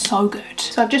is so good.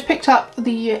 So I've just picked up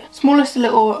the smallest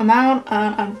little amount,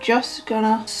 and I'm just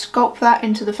gonna sculpt that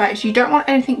into the face. You don't want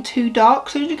anything too dark,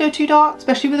 so if you go too dark,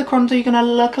 especially with the bronzer, you're gonna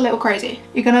look a little crazy.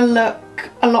 You're gonna look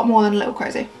a lot more than a little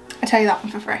crazy. I tell you that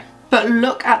one for free. But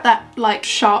look at that, like,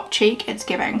 sharp cheek it's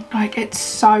giving. Like, it's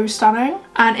so stunning,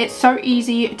 and it's so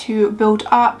easy to build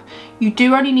up. You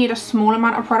do only need a small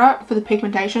amount of product for the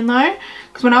pigmentation though,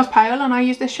 because when I was pale and I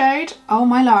used this shade, oh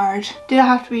my lord, did I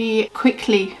have to be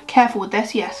quickly careful with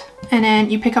this? Yes. And then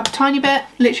you pick up a tiny bit,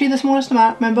 literally the smallest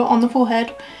amount. Remember, on the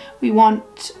forehead we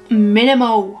want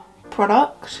minimal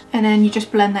product, and then you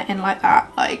just blend that in like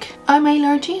that. Like, oh my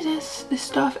Lord Jesus, this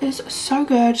stuff is so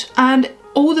good. And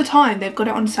all the time they've got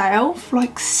it on sale for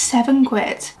like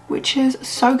 £7, which is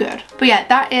so good. But yeah,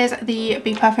 that is the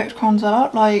Be Perfect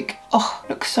bronzer. Like, oh,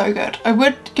 looks so good. I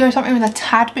would go something with a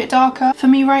tad bit darker for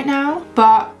me right now,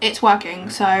 but it's working,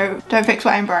 so don't fix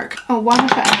what ain't broke. Oh, why am I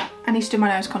setting that? I need to do my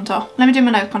nose contour. Let me do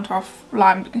my nose contour off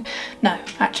line. No,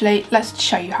 actually, let's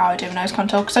show you how I do my nose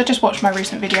contour, because I just watched my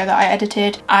recent video that I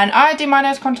edited, and I do my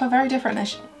nose contour very different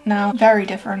this now, very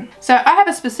different. So I have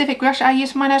a specific brush I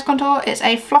use for my nose contour. It's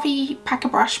a fluffy packer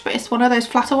brush, but it's one of those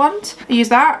flatter ones. I use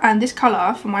that, and this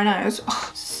colour for my nose,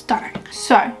 oh, stunning.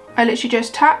 So I literally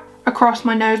just tap across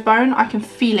my nose bone. I can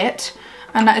feel it,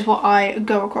 and that is what I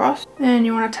go across. Then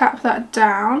you want to tap that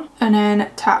down and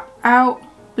then tap out.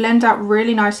 Blend out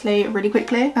really nicely, really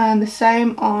quickly, and the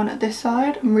same on this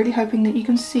side. I'm really hoping that you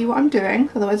can see what I'm doing,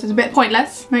 otherwise it's a bit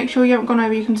pointless. Make sure you haven't gone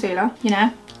over your concealer, you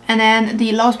know. And then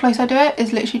the last place I do it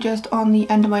is literally just on the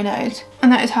end of my nose,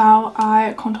 and that is how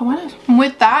I contour my nose. And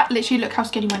with that, literally look how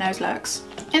skinny my nose looks.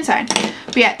 Insane.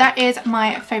 But yeah, that is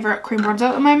my favourite cream bronzer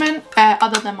at the moment,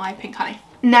 other than my Pink Honey.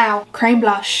 Now, cream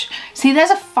blush. See,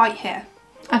 there's a fight here.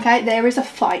 Okay, there is a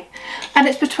fight, and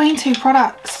it's between two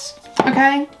products.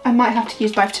 Okay, I might have to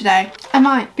use both today. I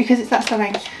might, because it's that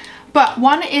stunning. But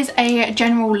one is a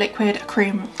general liquid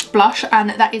cream blush, and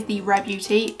that is the Rare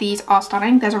Beauty. These are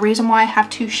stunning. There's a reason why I have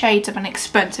 2 shades of an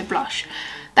expensive blush.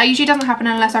 That usually doesn't happen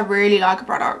unless I really like a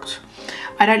product.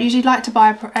 I don't usually like to buy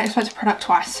an expensive product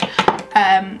twice.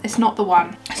 It's not the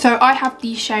one. So I have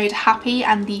the shade Happy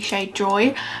and the shade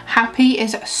Joy. Happy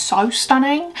is so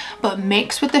stunning, but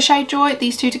mixed with the shade Joy,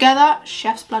 these two together,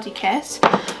 chef's bloody kiss.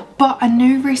 But a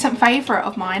new recent favourite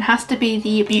of mine has to be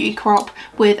the Beauty Crop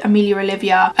with Amelia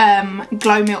Olivia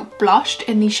Glow Milk Blushed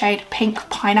in the shade Pink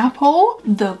Pineapple.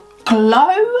 The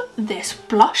glow this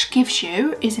blush gives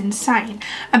you is insane,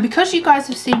 and because you guys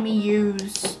have seen me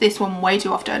use this one way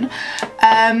too often,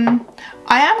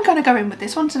 I am going to go in with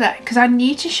this one today because I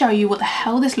need to show you what the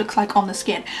hell this looks like on the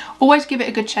skin. Always give it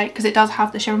a good shake because it does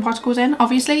have the shimmer particles in,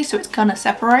 obviously, so it's gonna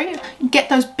separate. Get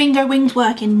those bingo wings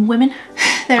working, women.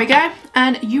 There we go.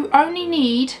 And you only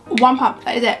need 1 pump,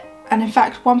 that is it. And in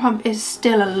fact, 1 pump is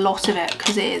still a lot of it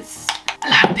because it is a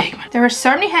lot of pigment. There are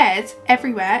so many hairs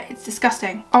everywhere, it's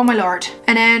disgusting. Oh my lord.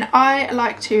 And then I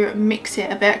like to mix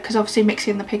it a bit because obviously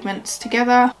mixing the pigments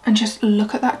together, and just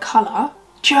look at that colour.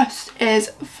 Just is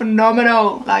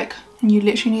phenomenal. Like, you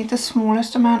literally need the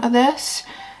smallest amount of this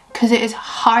because it is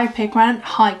high pigment,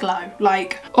 high glow.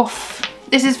 Like, oof.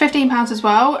 This is £15 as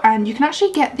well, and you can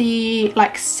actually get the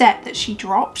like set that she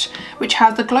dropped, which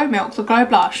has the Glow Milk, the Glow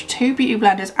Blush, 2 beauty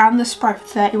blenders and the spray for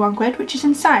 31 quid, which is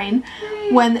insane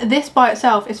when this by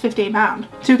itself is £15.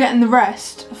 So you're getting the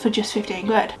rest for just 15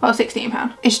 quid, well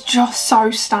 £16. It's just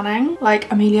so stunning. Like,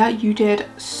 Amelia, you did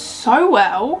so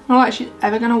well. Not like she's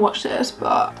ever gonna watch this,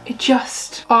 but it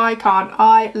just, I can't,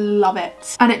 I love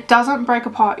it. And it doesn't break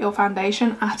apart your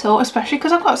foundation at all, especially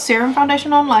because I've got serum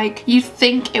foundation on. Like, you'd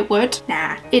think it would.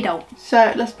 Nah, it don't.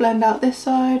 So let's blend out this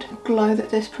side. The glow that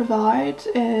this provides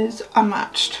is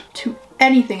unmatched to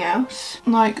anything else.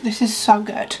 Like, this is so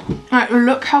good. Like,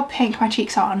 look how pink my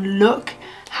cheeks are, and look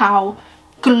how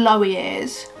glowy it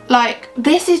is. Like,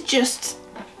 this is just,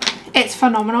 it's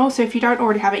phenomenal. So if you don't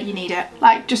already have it, you need it.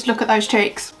 Like, just look at those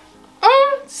cheeks.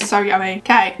 Oh, so yummy.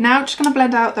 Okay, now I'm just gonna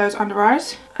blend out those under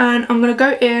eyes, and I'm gonna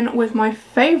go in with my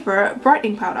favorite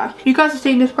brightening powder. You guys have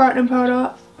seen this brightening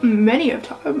powder many of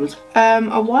times,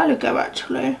 a while ago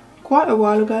actually, quite a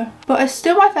while ago, but it's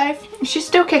still my fave. She's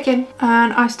still kicking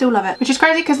and I still love it, which is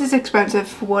crazy because it's expensive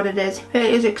for what it is. It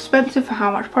is expensive for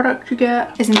how much product you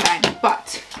get. It's insane.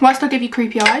 But whilst I give you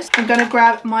creepy eyes, I'm gonna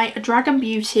grab my Dragon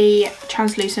Beauty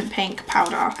translucent pink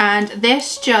powder, and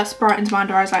this just brightens my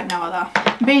under eyes like no other.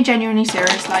 I'm being genuinely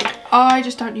serious. Like, I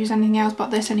just don't use anything else but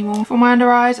this anymore for my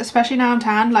under eyes, especially now I'm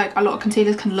tan. Like, a lot of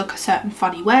concealers can look a certain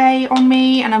funny way on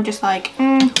me, and I'm just like,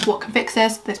 what can fix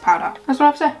this? This powder. That's what I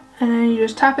have to say. And then you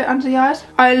just tap it under the eyes.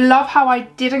 I love how I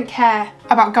didn't care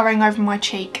about going over my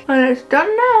cheek. And it's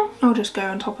done now. I'll just go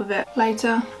on top of it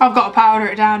later. I've got to powder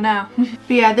it down now. But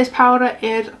yeah, this powder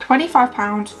is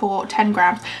 £25 for 10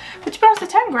 grams. But to be honest, the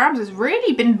 10 grams has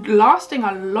really been lasting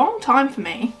a long time for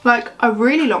me. Like, a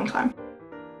really long time.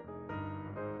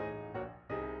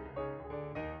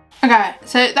 Okay,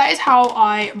 so that is how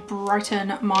I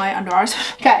brighten my under eyes.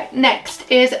 Okay, next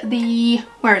is the,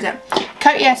 where is it?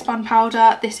 Canon EOS Spun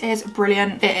Powder. This is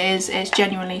brilliant. It's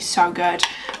genuinely so good.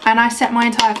 And I set my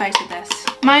entire face with this.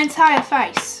 My entire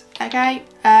face, okay?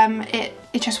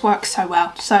 It just works so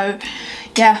well. So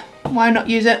yeah, why not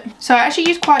use it? So I actually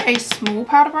use quite a small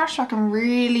powder brush so I can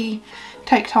really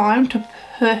take time to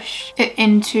push it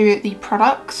into the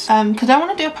products because I don't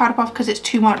want to do a powder puff because it's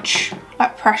too much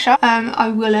like pressure. I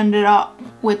will end it up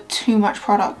with too much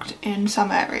product in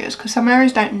some areas because some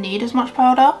areas don't need as much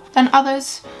powder than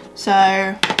others,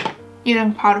 so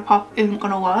using powder puff isn't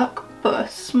going to work. But a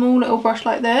small little brush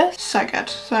like this, so good.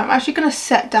 So I'm actually going to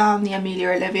set down the Amelia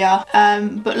Olivia.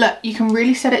 But look, you can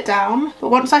really set it down. But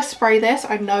once I spray this,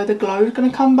 I know the glow is going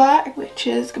to come back, which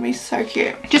is going to be so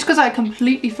cute. Just because I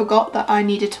completely forgot that I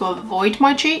needed to avoid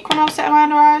my cheek when I was setting my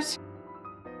under eyes.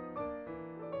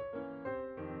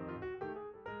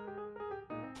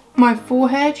 My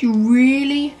forehead, you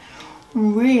really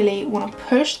want to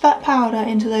push that powder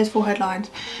into those forehead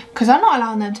lines because I'm not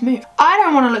allowing them to move. I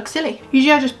don't want to look silly.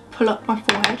 Usually I just pull up my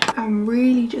forehead and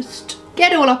really just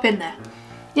get it all up in there.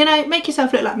 You know, make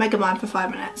yourself look like Mega Man for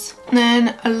 5 minutes. And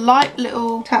then a light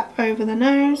little tap over the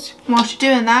nose. And whilst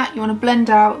you're doing that, you want to blend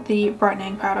out the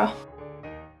brightening powder.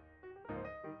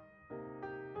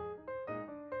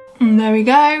 And there we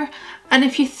go. And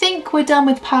if you think we're done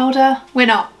with powder, we're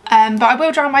not. But I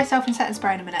will dry myself and set and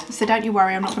spray in a minute, so don't you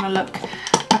worry, I'm not going to look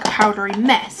like a powdery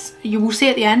mess. You will see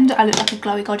at the end I look like a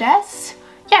glowy goddess.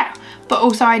 Yeah, but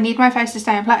also I need my face to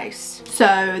stay in place.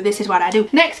 So this is what I do.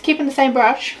 Next, keeping the same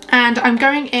brush, and I'm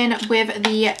going in with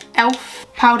the e.l.f.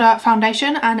 powder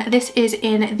foundation, and this is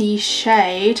in the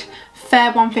shade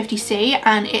Fair 150C,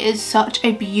 and it is such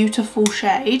a beautiful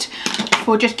shade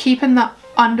for just keeping that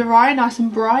under eye nice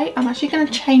and bright. I'm actually going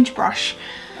to change brush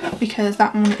because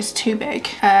that one is too big.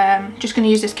 Just going to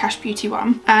use this Cash Beauty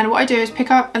one, and what I do is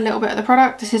pick up a little bit of the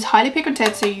product. This is highly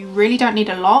pigmented, so you really don't need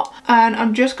a lot, and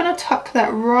I'm just going to tuck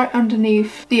that right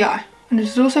underneath the eye. And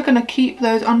it's also going to keep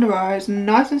those under eyes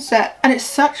nice and set. And it's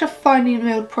such a finely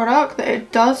milled product that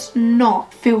it does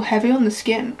not feel heavy on the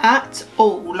skin at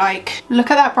all. Like,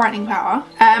 look at that brightening power.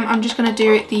 I'm just going to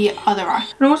do it the other eye.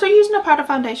 And also using a powder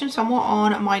foundation somewhat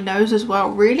on my nose as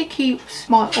well really keeps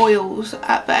my oils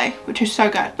at bay, which is so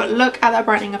good. But look at that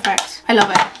brightening effect. I love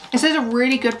it. This is a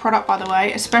really good product, by the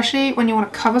way, especially when you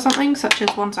want to cover something such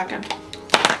as 1 second.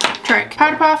 Trick.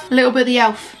 Powder puff, a little bit of the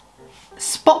e.l.f.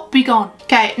 Spot be gone.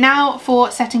 Okay, now for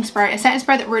setting spray. A setting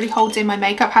spray that really holds in my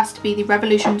makeup has to be the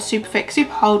Revolution Super Fix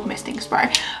Super Hold Misting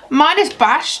Spray. Mine is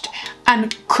bashed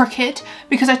and crooked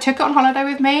because I took it on holiday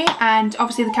with me, and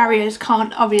obviously the carriers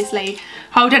can't obviously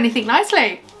hold anything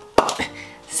nicely.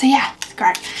 So yeah, it's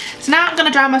great. So now I'm going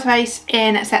to dry my face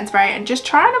in setting spray and just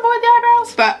try and avoid the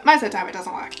eyebrows, but most of the time it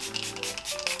doesn't work.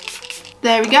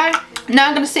 There we go. Now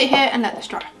I'm going to sit here and let this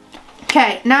dry.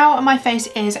 Okay, now my face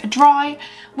is dry.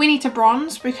 We need to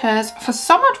bronze because for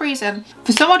some odd reason,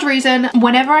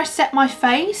 whenever I set my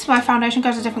face, my foundation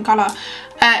goes a different colour.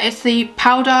 It's the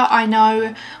powder, I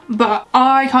know, but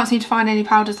I can't seem to find any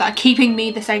powders that are keeping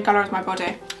me the same colour as my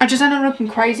body. I just end up looking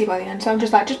crazy by the end, so I'm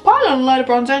just like, just pile on a load of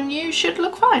bronzer and you should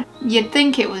look fine. You'd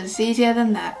think it was easier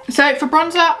than that. So for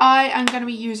bronzer, I am going to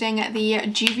be using the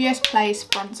Juvia's Place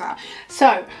bronzer.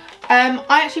 So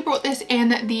I actually brought this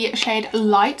in the shade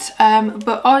Light,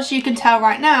 but as you can tell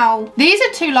right now, these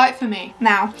are too light for me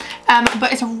now,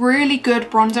 but it's a really good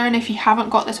bronzer, and if you haven't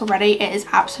got this already, it is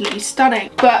absolutely stunning.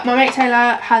 But my mate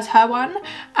Taylor has her one,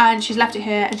 and she's left it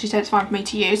here, and she said it's fine for me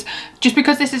to use. Just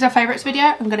because this is her favourites video,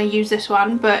 I'm going to use this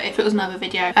one, but if it was another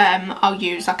video, I'll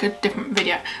use like a different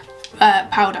video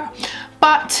powder.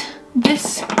 But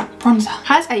this bronzer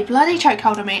has a bloody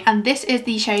chokehold on me, and this is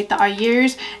the shade that I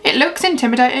use. It looks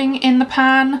intimidating in the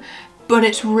pan, but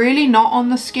it's really not on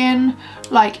the skin.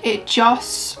 Like, it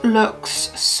just looks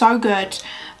so good,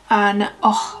 and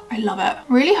oh, I love it.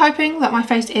 Really hoping that my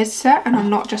face is set and I'm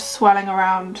not just swelling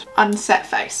around unset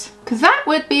face, because that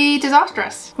would be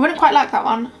disastrous. I wouldn't quite like that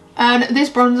one. And this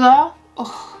bronzer,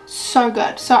 oh, so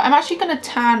good. So I'm actually going to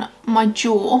tan my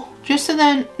jaw, just to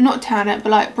then not tan it but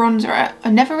like bronzer it. I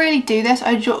never really do this.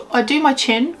 I do my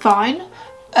chin fine,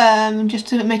 just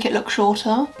to make it look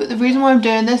shorter, but the reason why I'm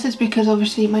doing this is because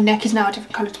obviously my neck is now a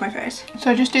different colour to my face. So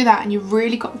I just do that, and you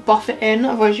really got to buff it in,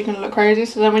 otherwise you're going to look crazy.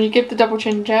 So then when you give the double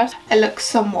chin chest, it looks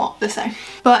somewhat the same.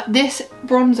 But this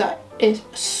bronzer is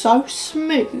so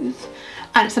smooth,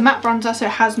 and it's a matte bronzer, so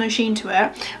it has no sheen to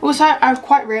it. Also, I've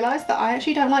quite realised that I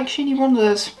actually don't like sheeny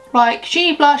bronzers. Like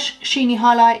sheeny blush, sheeny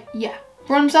highlight, yeah.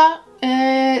 Bronzer,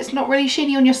 it's not really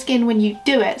sheeny on your skin when you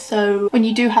do it, so when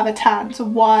you do have a tan, so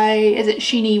why is it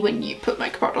sheeny when you put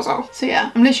makeup products on? So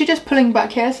yeah, I'm literally just pulling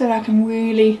back here so that I can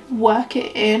really work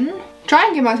it in. Try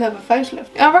and give myself a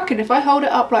facelift. I reckon if I hold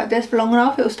it up like this for long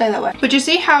enough, it'll stay that way. But you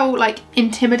see how like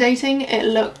intimidating it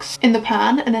looks in the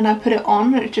pan, and then I put it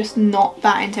on and it's just not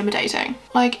that intimidating.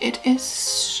 Like, it is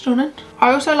stunning.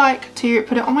 I also like to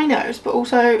put it on my nose, but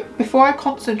also before I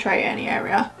concentrate any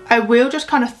area, I will just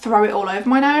kind of throw it all over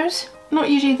my nose. Not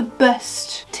usually the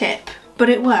best tip, but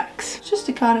it works. Just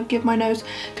to kind of give my nose,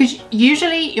 because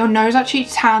usually your nose actually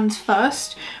tans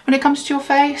first when it comes to your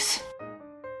face.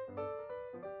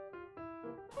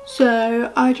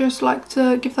 So I just like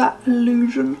to give that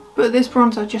illusion. But this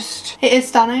bronzer just, it is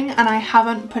stunning, and I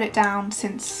haven't put it down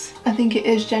since I think it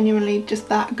is genuinely just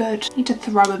that good. I need to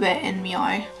throw a bit in my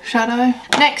eye shadow.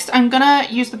 Next, I'm gonna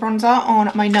use the bronzer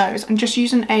on my nose. I'm just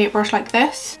using a brush like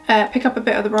this. Pick up a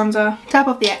bit of the bronzer, tap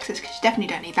off the excess because you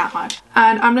definitely don't need that much.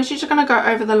 And I'm literally just gonna go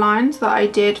over the lines that I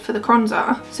did for the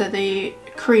bronzer. So the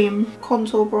cream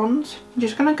contour bronze. I'm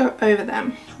just gonna go over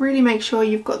them. Really make sure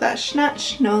you've got that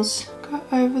snatch nose.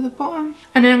 Over the bottom,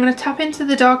 and then I'm going to tap into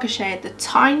the darker shade the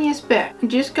tiniest bit and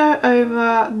just go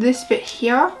over this bit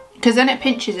here, because then it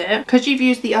pinches it, because you've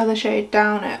used the other shade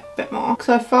down it a bit more. Because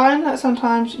I find that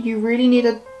sometimes you really need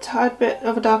a tad bit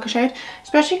of a darker shade,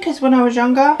 especially because when I was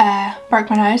younger, broke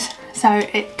my nose, so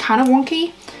it's kind of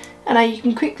wonky, and you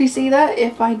can quickly see that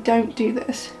if I don't do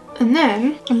this. And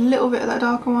then a little bit of that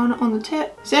darker one on the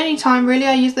tip. It's the only time really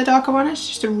I use the darker one, it's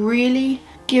just to really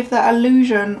give that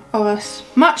illusion of a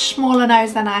much smaller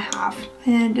nose than I have.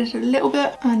 And just a little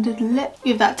bit under the lip,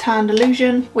 give that tanned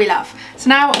illusion we love. So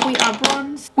now we are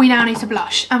bronze, we now need to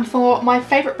blush. And for my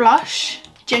favourite blush,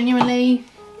 genuinely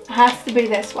has to be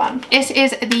this one. This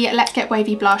is the Let's Get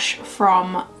Wavy blush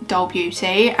from Doll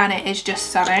Beauty, and it is just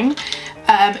stunning.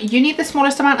 You need the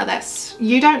smallest amount of this.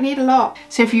 You don't need a lot.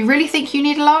 So if you really think you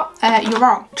need a lot, you're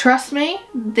wrong. Trust me,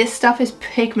 this stuff is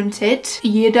pigmented.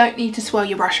 You don't need to swirl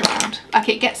your brush around. Like,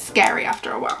 it gets scary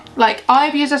after a while. Like,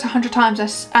 I've used this 100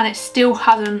 times and it still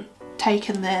hasn't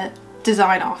taken the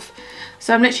design off.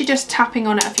 So I'm literally just tapping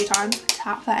on it a few times.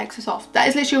 Tap that excess off. That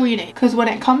is literally all you need. Because when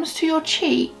it comes to your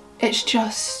cheek, it's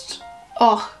just,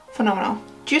 oh, phenomenal.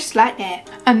 Just like that.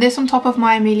 And this on top of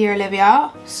my Amelia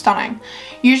Olivia, stunning.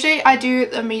 Usually I do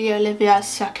the Amelia Olivia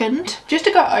second, just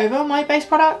to go over my base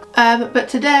product. But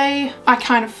today I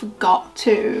kind of forgot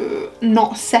to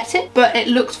not set it, but it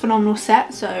looks phenomenal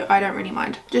set, so I don't really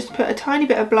mind. Just put a tiny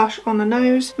bit of blush on the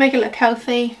nose, make it look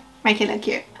healthy, make it look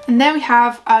cute. And there we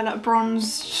have our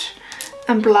bronzed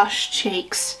and blushed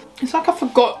cheeks. It's like I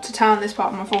forgot to tan this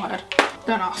part of my forehead.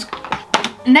 Don't ask.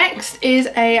 Next is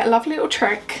a lovely little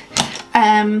trick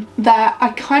that I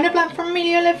kind of learned from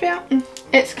Amelia Olivia.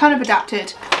 It's kind of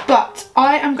adapted, but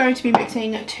I am going to be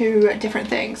mixing two different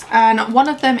things, and one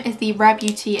of them is the Rare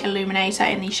Beauty Illuminator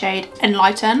in the shade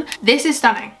Enlighten. This is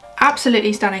stunning,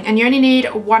 absolutely stunning, and you only need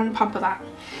one pump of that,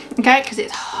 okay, because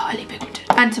it's highly pigmented.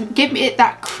 And to give it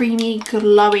that creamy,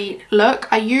 glowy look,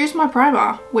 I use my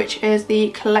primer, which is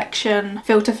the Collection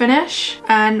Filter Finish,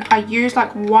 and I use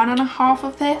like 1.5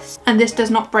 of this, and this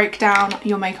does not break down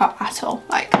your makeup at all.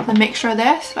 Like, the mixture of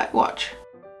this, like, watch.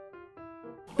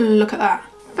 Look at that.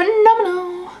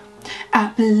 Phenomenal.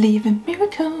 I believe in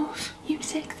miracles. You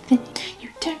sexy thing, you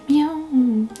turn me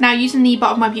on. Now, using the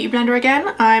bottom of my beauty blender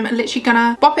again, I'm literally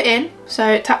gonna pop it in.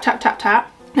 So tap, tap, tap,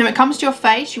 tap. Now, when it comes to your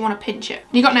face, you want to pinch it.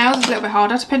 You got nails, it's a little bit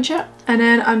harder to pinch it. And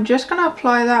then I'm just going to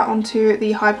apply that onto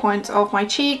the high points of my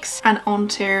cheeks and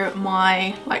onto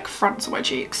my like fronts of my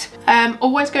cheeks.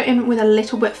 Always go in with a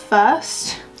little bit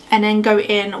first and then go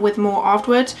in with more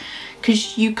afterwards,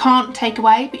 because you can't take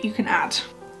away, but you can add.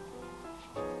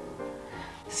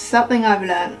 Something I've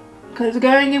learned, because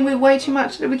going in with way too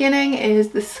much at the beginning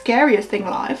is the scariest thing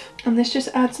alive. And this just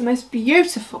adds the most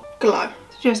beautiful glow.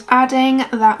 Just adding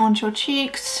that onto your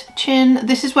cheeks, chin.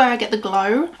 This is where I get the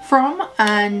glow from,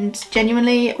 and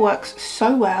genuinely it works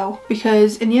so well,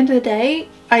 because in the end of the day,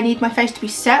 I need my face to be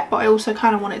set, but I also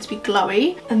kind of want it to be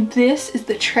glowy. And this is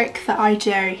the trick that I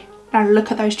do. Now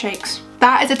look at those cheeks.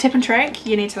 That is a tip and trick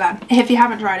you need to learn. If you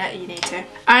haven't tried it, you need to.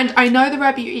 And I know the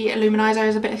Rare Beauty Illuminizer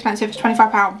is a bit expensive, it's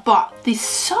 £25, but the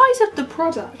size of the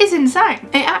product is insane.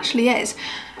 It actually is.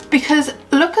 Because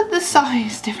look at the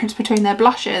size difference between their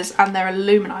blushes and their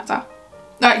Illuminizer.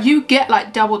 Like, you get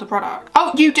like double the product.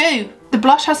 Oh, you do. The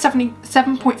blush has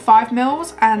 7.5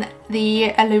 mils and the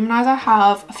Illuminizer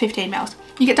have 15 mils.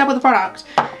 You get double the product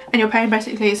and you're paying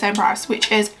basically the same price,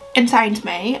 which is insane to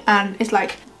me, and it's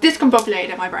like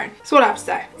discombobulated in my brain. That's what I have to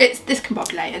say. It's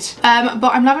discombobulated.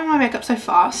 But I'm loving my makeup so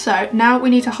far, so now we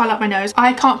need to highlight my nose.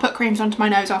 I can't put creams onto my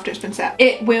nose after it's been set.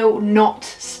 It will not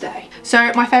stay.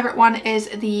 So my favourite one is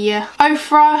the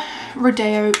Ofra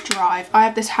Rodeo Drive. I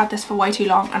have had this for way too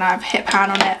long, and I've hit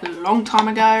pan on it a long time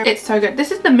ago. It's so good.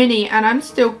 This is the mini, and I'm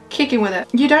still kicking with it.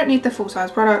 You don't need the full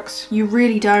size products. You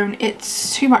really don't.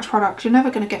 It's too much product. You're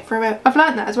never going to get through it. I've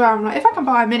learned that as well. I'm like, if I can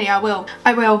buy a mini, I will.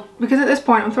 I will. Because at this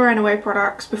point, I'm throwing away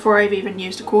products before I've even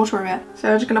used a quarter of it.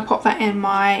 So I'm just going to pop that in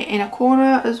my inner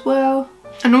corner as well.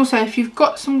 And also, if you've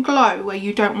got some glow where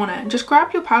you don't want it, just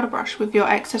grab your powder brush with your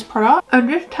excess product and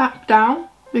just tap down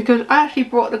because I actually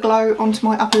brought the glow onto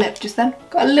my upper lip just then.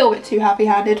 Got a little bit too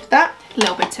happy-handed with that. A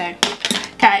little bit too.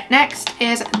 Okay, next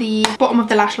is the bottom of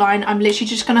the lash line. I'm literally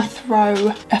just gonna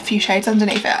throw a few shades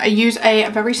underneath it. I use a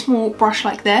very small brush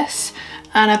like this,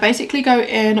 and I basically go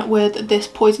in with this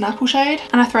Poison Apple shade,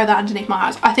 and I throw that underneath my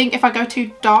eyes. I think if I go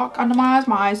too dark under my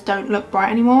eyes don't look bright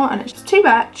anymore, and it's just too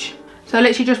much. So I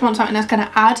literally just want something that's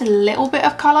gonna add a little bit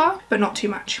of colour, but not too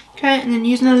much. Okay, and then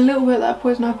using a little bit of that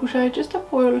Poison Apple shade just to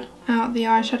pull out the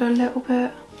eyeshadow a little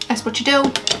bit. That's what you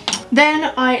do.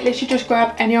 Then I literally just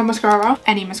grab any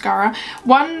mascara.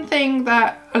 One thing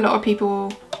that a lot of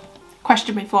people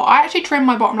question me for, I actually trim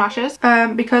my bottom lashes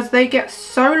because they get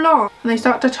so long and they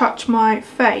start to touch my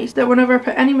face that whenever I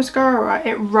put any mascara,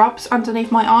 it rubs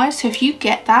underneath my eyes. So if you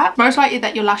get that, most likely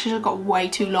that your lashes have got way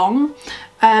too long.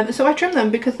 So I trim them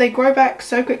because they grow back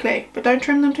so quickly, but don't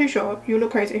trim them too short, you'll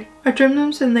look crazy. I trim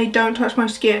them so they don't touch my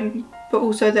skin, but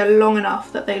also they're long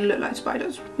enough that they look like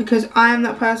spiders, because I am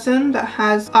that person that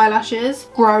has eyelashes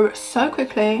grow so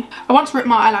quickly. I once ripped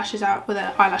my eyelashes out with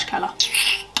an eyelash curler.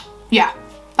 Yeah,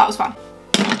 that was fun.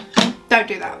 Don't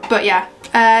do that. But yeah,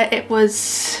 it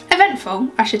was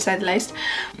eventful, I should say the least.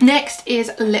 Next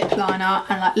is lip liner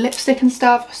and like lipstick and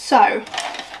stuff. So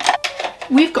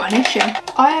we've got an issue.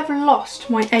 I have lost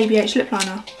my ABH lip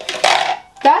liner.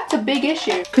 That's a big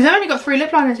issue because I've only got 3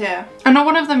 lip liners here and not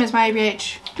one of them is my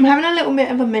ABH. I'm having a little bit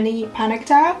of a mini panic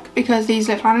attack because these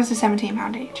lip liners are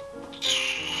 £17 each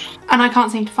and I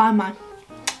can't seem to find mine.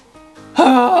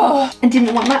 I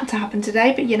didn't want that to happen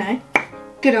today, but you know,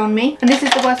 good on me. And this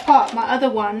is the worst part, my other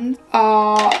ones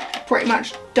are pretty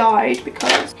much died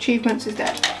because Achievements is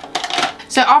dead.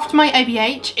 So after my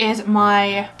ABH is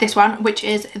this one, which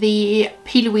is the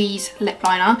P. Louise lip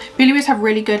liner. P. Louise have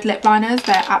really good lip liners,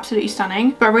 they're absolutely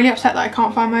stunning. But I'm really upset that I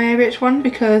can't find my ABH one,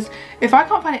 because if I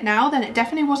can't find it now, then it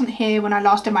definitely wasn't here when I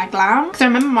last did my GLAM. Because I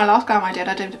remember my last GLAM I did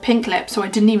a pink lip, so I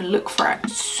didn't even look for it.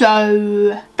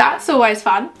 So that's always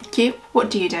fun. Cute.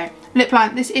 What do you do? Lip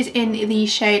line, this is in the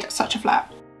shade Such a Flat.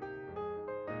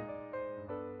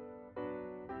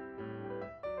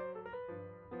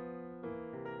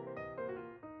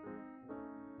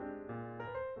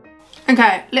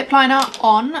 Okay, lip liner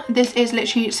on. This is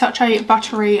literally such a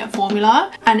buttery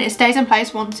formula and it stays in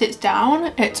place once it's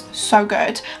down. It's so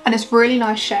good and it's really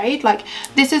nice shade. Like,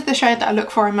 this is the shade that I look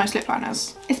for in most lip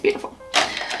liners. It's beautiful.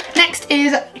 Next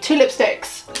is 2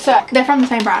 lipsticks. So they're from the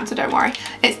same brand, so don't worry.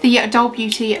 It's the Doll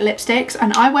Beauty lipsticks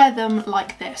and I wear them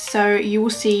like this. So you will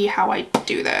see how I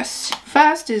do this.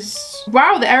 First is,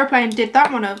 wow, the aeroplane did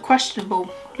that one a questionable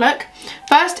look.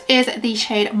 First is the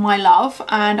shade My Love,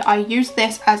 and I use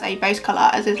this as a base colour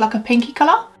as it's like a pinky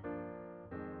colour.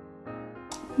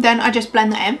 Then I just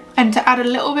blend that in, and to add a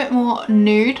little bit more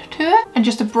nude to it and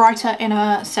just a brighter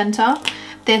inner centre,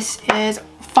 this is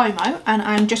FOMO, and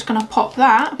I'm just going to pop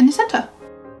that in the centre.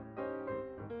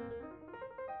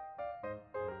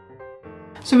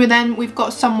 So we've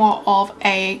got somewhat of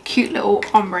a cute little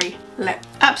ombre lip.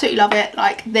 Absolutely love it.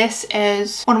 Like, this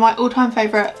is one of my all-time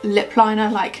favourite lip liner,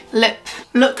 like lip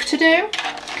look to do.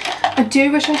 I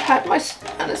do wish I had my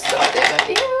Anastasia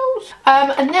heels.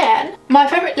 And then my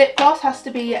favourite lip gloss has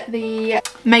to be the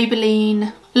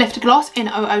Maybelline Lifter Gloss in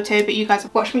 002, but you guys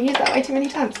have watched me use that way too many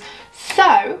times.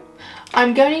 So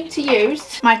I'm going to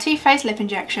use my Too Faced lip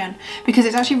injection because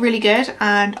it's actually really good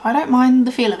and I don't mind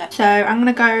the feel of it. So I'm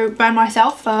going to go burn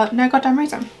myself for no goddamn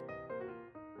reason.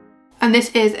 And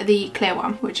this is the clear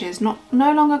one, which is no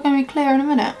longer going to be clear in a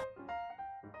minute.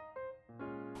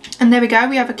 And there we go,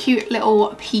 we have a cute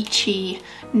little peachy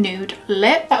nude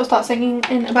lip. That will start singing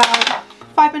in about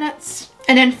 5 minutes.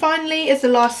 And then finally is the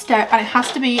last step, and it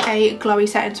has to be a glowy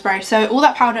setting spray. So all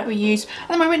that powder we use at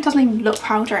the moment doesn't even look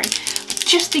powdery.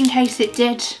 Just in case it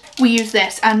did, we use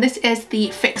this, and this is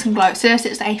the Fix and Glow. So this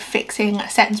is a fixing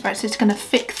setting spray, so it's going to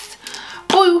fix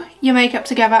your makeup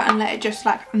together and let it just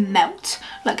like melt.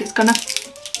 Like,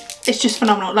 it's just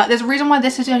phenomenal. Like, there's a reason why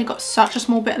this has only got such a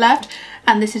small bit left,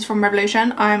 and this is from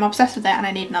Revolution. I'm obsessed with it and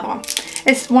I need another one.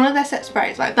 It's one of their set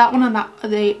sprays, like that one and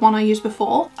the one I used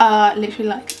before, literally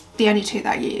like the only 2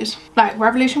 that I use. Like,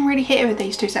 Revolution really hit it with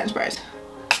these 2 setting sprays.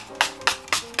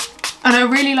 And I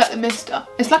really like the mister.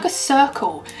 It's like a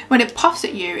circle. When it puffs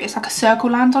at you, it's like a circle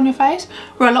lands on your face,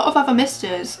 where a lot of other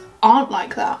misters aren't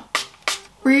like that.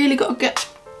 Really got to get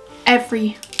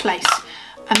every place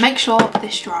and make sure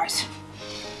this dries.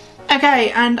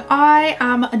 Okay, and I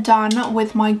am done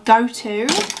with my go-to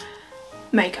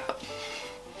makeup.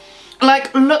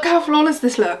 Like, look how flawless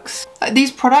this looks. Like,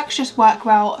 these products just work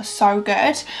well, so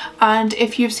good. And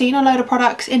if you've seen a load of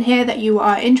products in here that you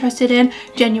are interested in,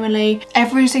 genuinely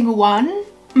every single one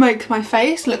makes my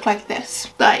face look like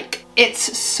this. Like,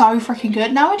 It's so freaking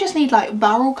good. Now I just need like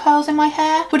barrel curls in my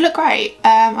hair. Would look great.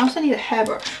 I also need a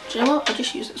hairbrush. Do you know what? I'll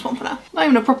just use this one for now. Not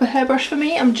even a proper hairbrush for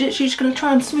me. I'm just going to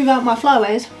try and smooth out my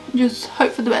flyaways. Just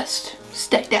hope for the best.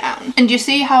 Stay down. And you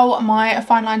see how my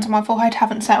fine lines on my forehead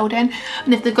haven't settled in,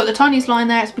 and if they've got the tiniest line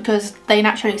there, it's because they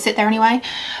naturally sit there anyway.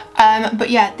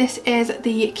 But yeah, this is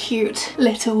the cute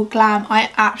little Glam. I am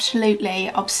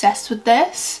absolutely obsessed with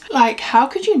this. Like, how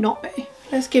could you not be?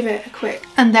 Let's give it a quick,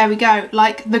 and there we go.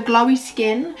 Like, the glowy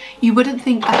skin, you wouldn't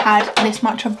think I had this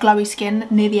much of glowy skin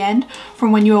near the end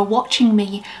from when you were watching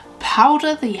me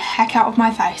powder the heck out of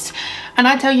my face. And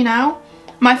I tell you now,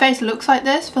 my face looks like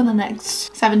this for the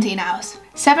next 17 hours.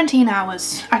 17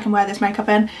 hours I can wear this makeup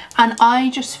in, and I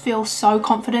just feel so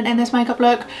confident in this makeup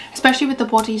look, especially with the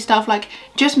body stuff. Like,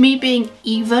 just me being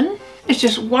even, it's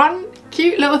just one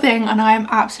cute little thing, and I am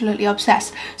absolutely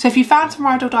obsessed. So if you found some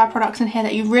ride or die products in here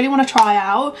that you really want to try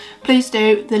out, please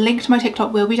do. The link to my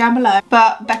TikTok will be down below.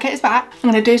 But Becca is back.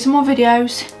 I'm going to do some more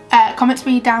videos. Comment to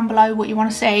me down below what you want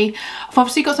to see. I've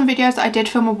obviously got some videos that I did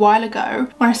film a while ago.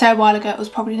 When I say a while ago, it was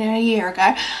probably nearly a year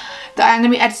ago, that I'm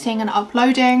going to be editing and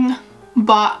uploading,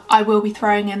 but I will be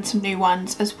throwing in some new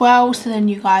ones as well, so then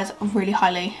you guys are really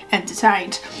highly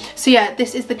entertained. So yeah,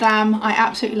 this is the Glam. I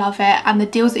absolutely love it, and the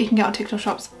deals that you can get on TikTok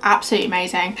shops, absolutely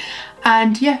amazing.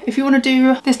 And yeah, if you want to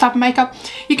do this type of makeup,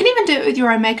 you can even do it with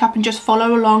your own makeup and just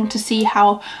follow along to see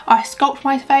how I sculpt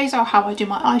my face or how I do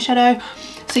my eyeshadow.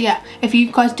 So yeah, if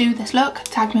you guys do this look,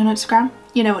 tag me on Instagram.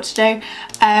 You know what to do.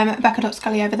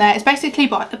 Becca.scully over there. It's basically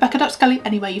becca.scully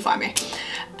anywhere you find me.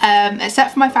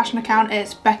 Except for my fashion account,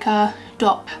 it's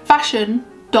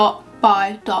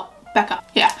becca.fashion.by.becca.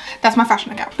 Yeah, that's my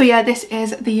fashion account. But yeah, this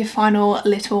is the final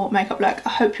little makeup look. I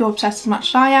hope you're obsessed as much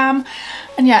as I am.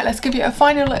 And yeah, let's give you a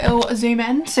final little zoom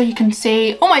in so you can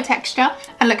see all my texture,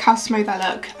 and look how smooth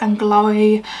I look and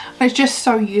glowy. And it's just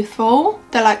so youthful.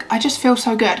 They're like, I just feel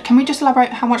so good. Can we just elaborate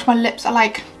how much my lips are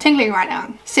like tingling right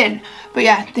now? Sin. But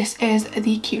yeah, this is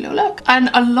the cute little look. And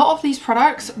a lot of these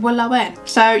products were low end,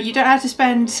 so you don't have to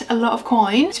spend a lot of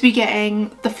coin to be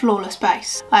getting the flawless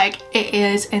base. Like, it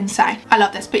is insane. I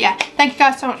love this. But yeah, thank you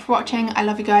guys so much for watching. I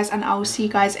love you guys, and I will see you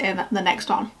guys in the next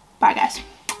one. Bye guys.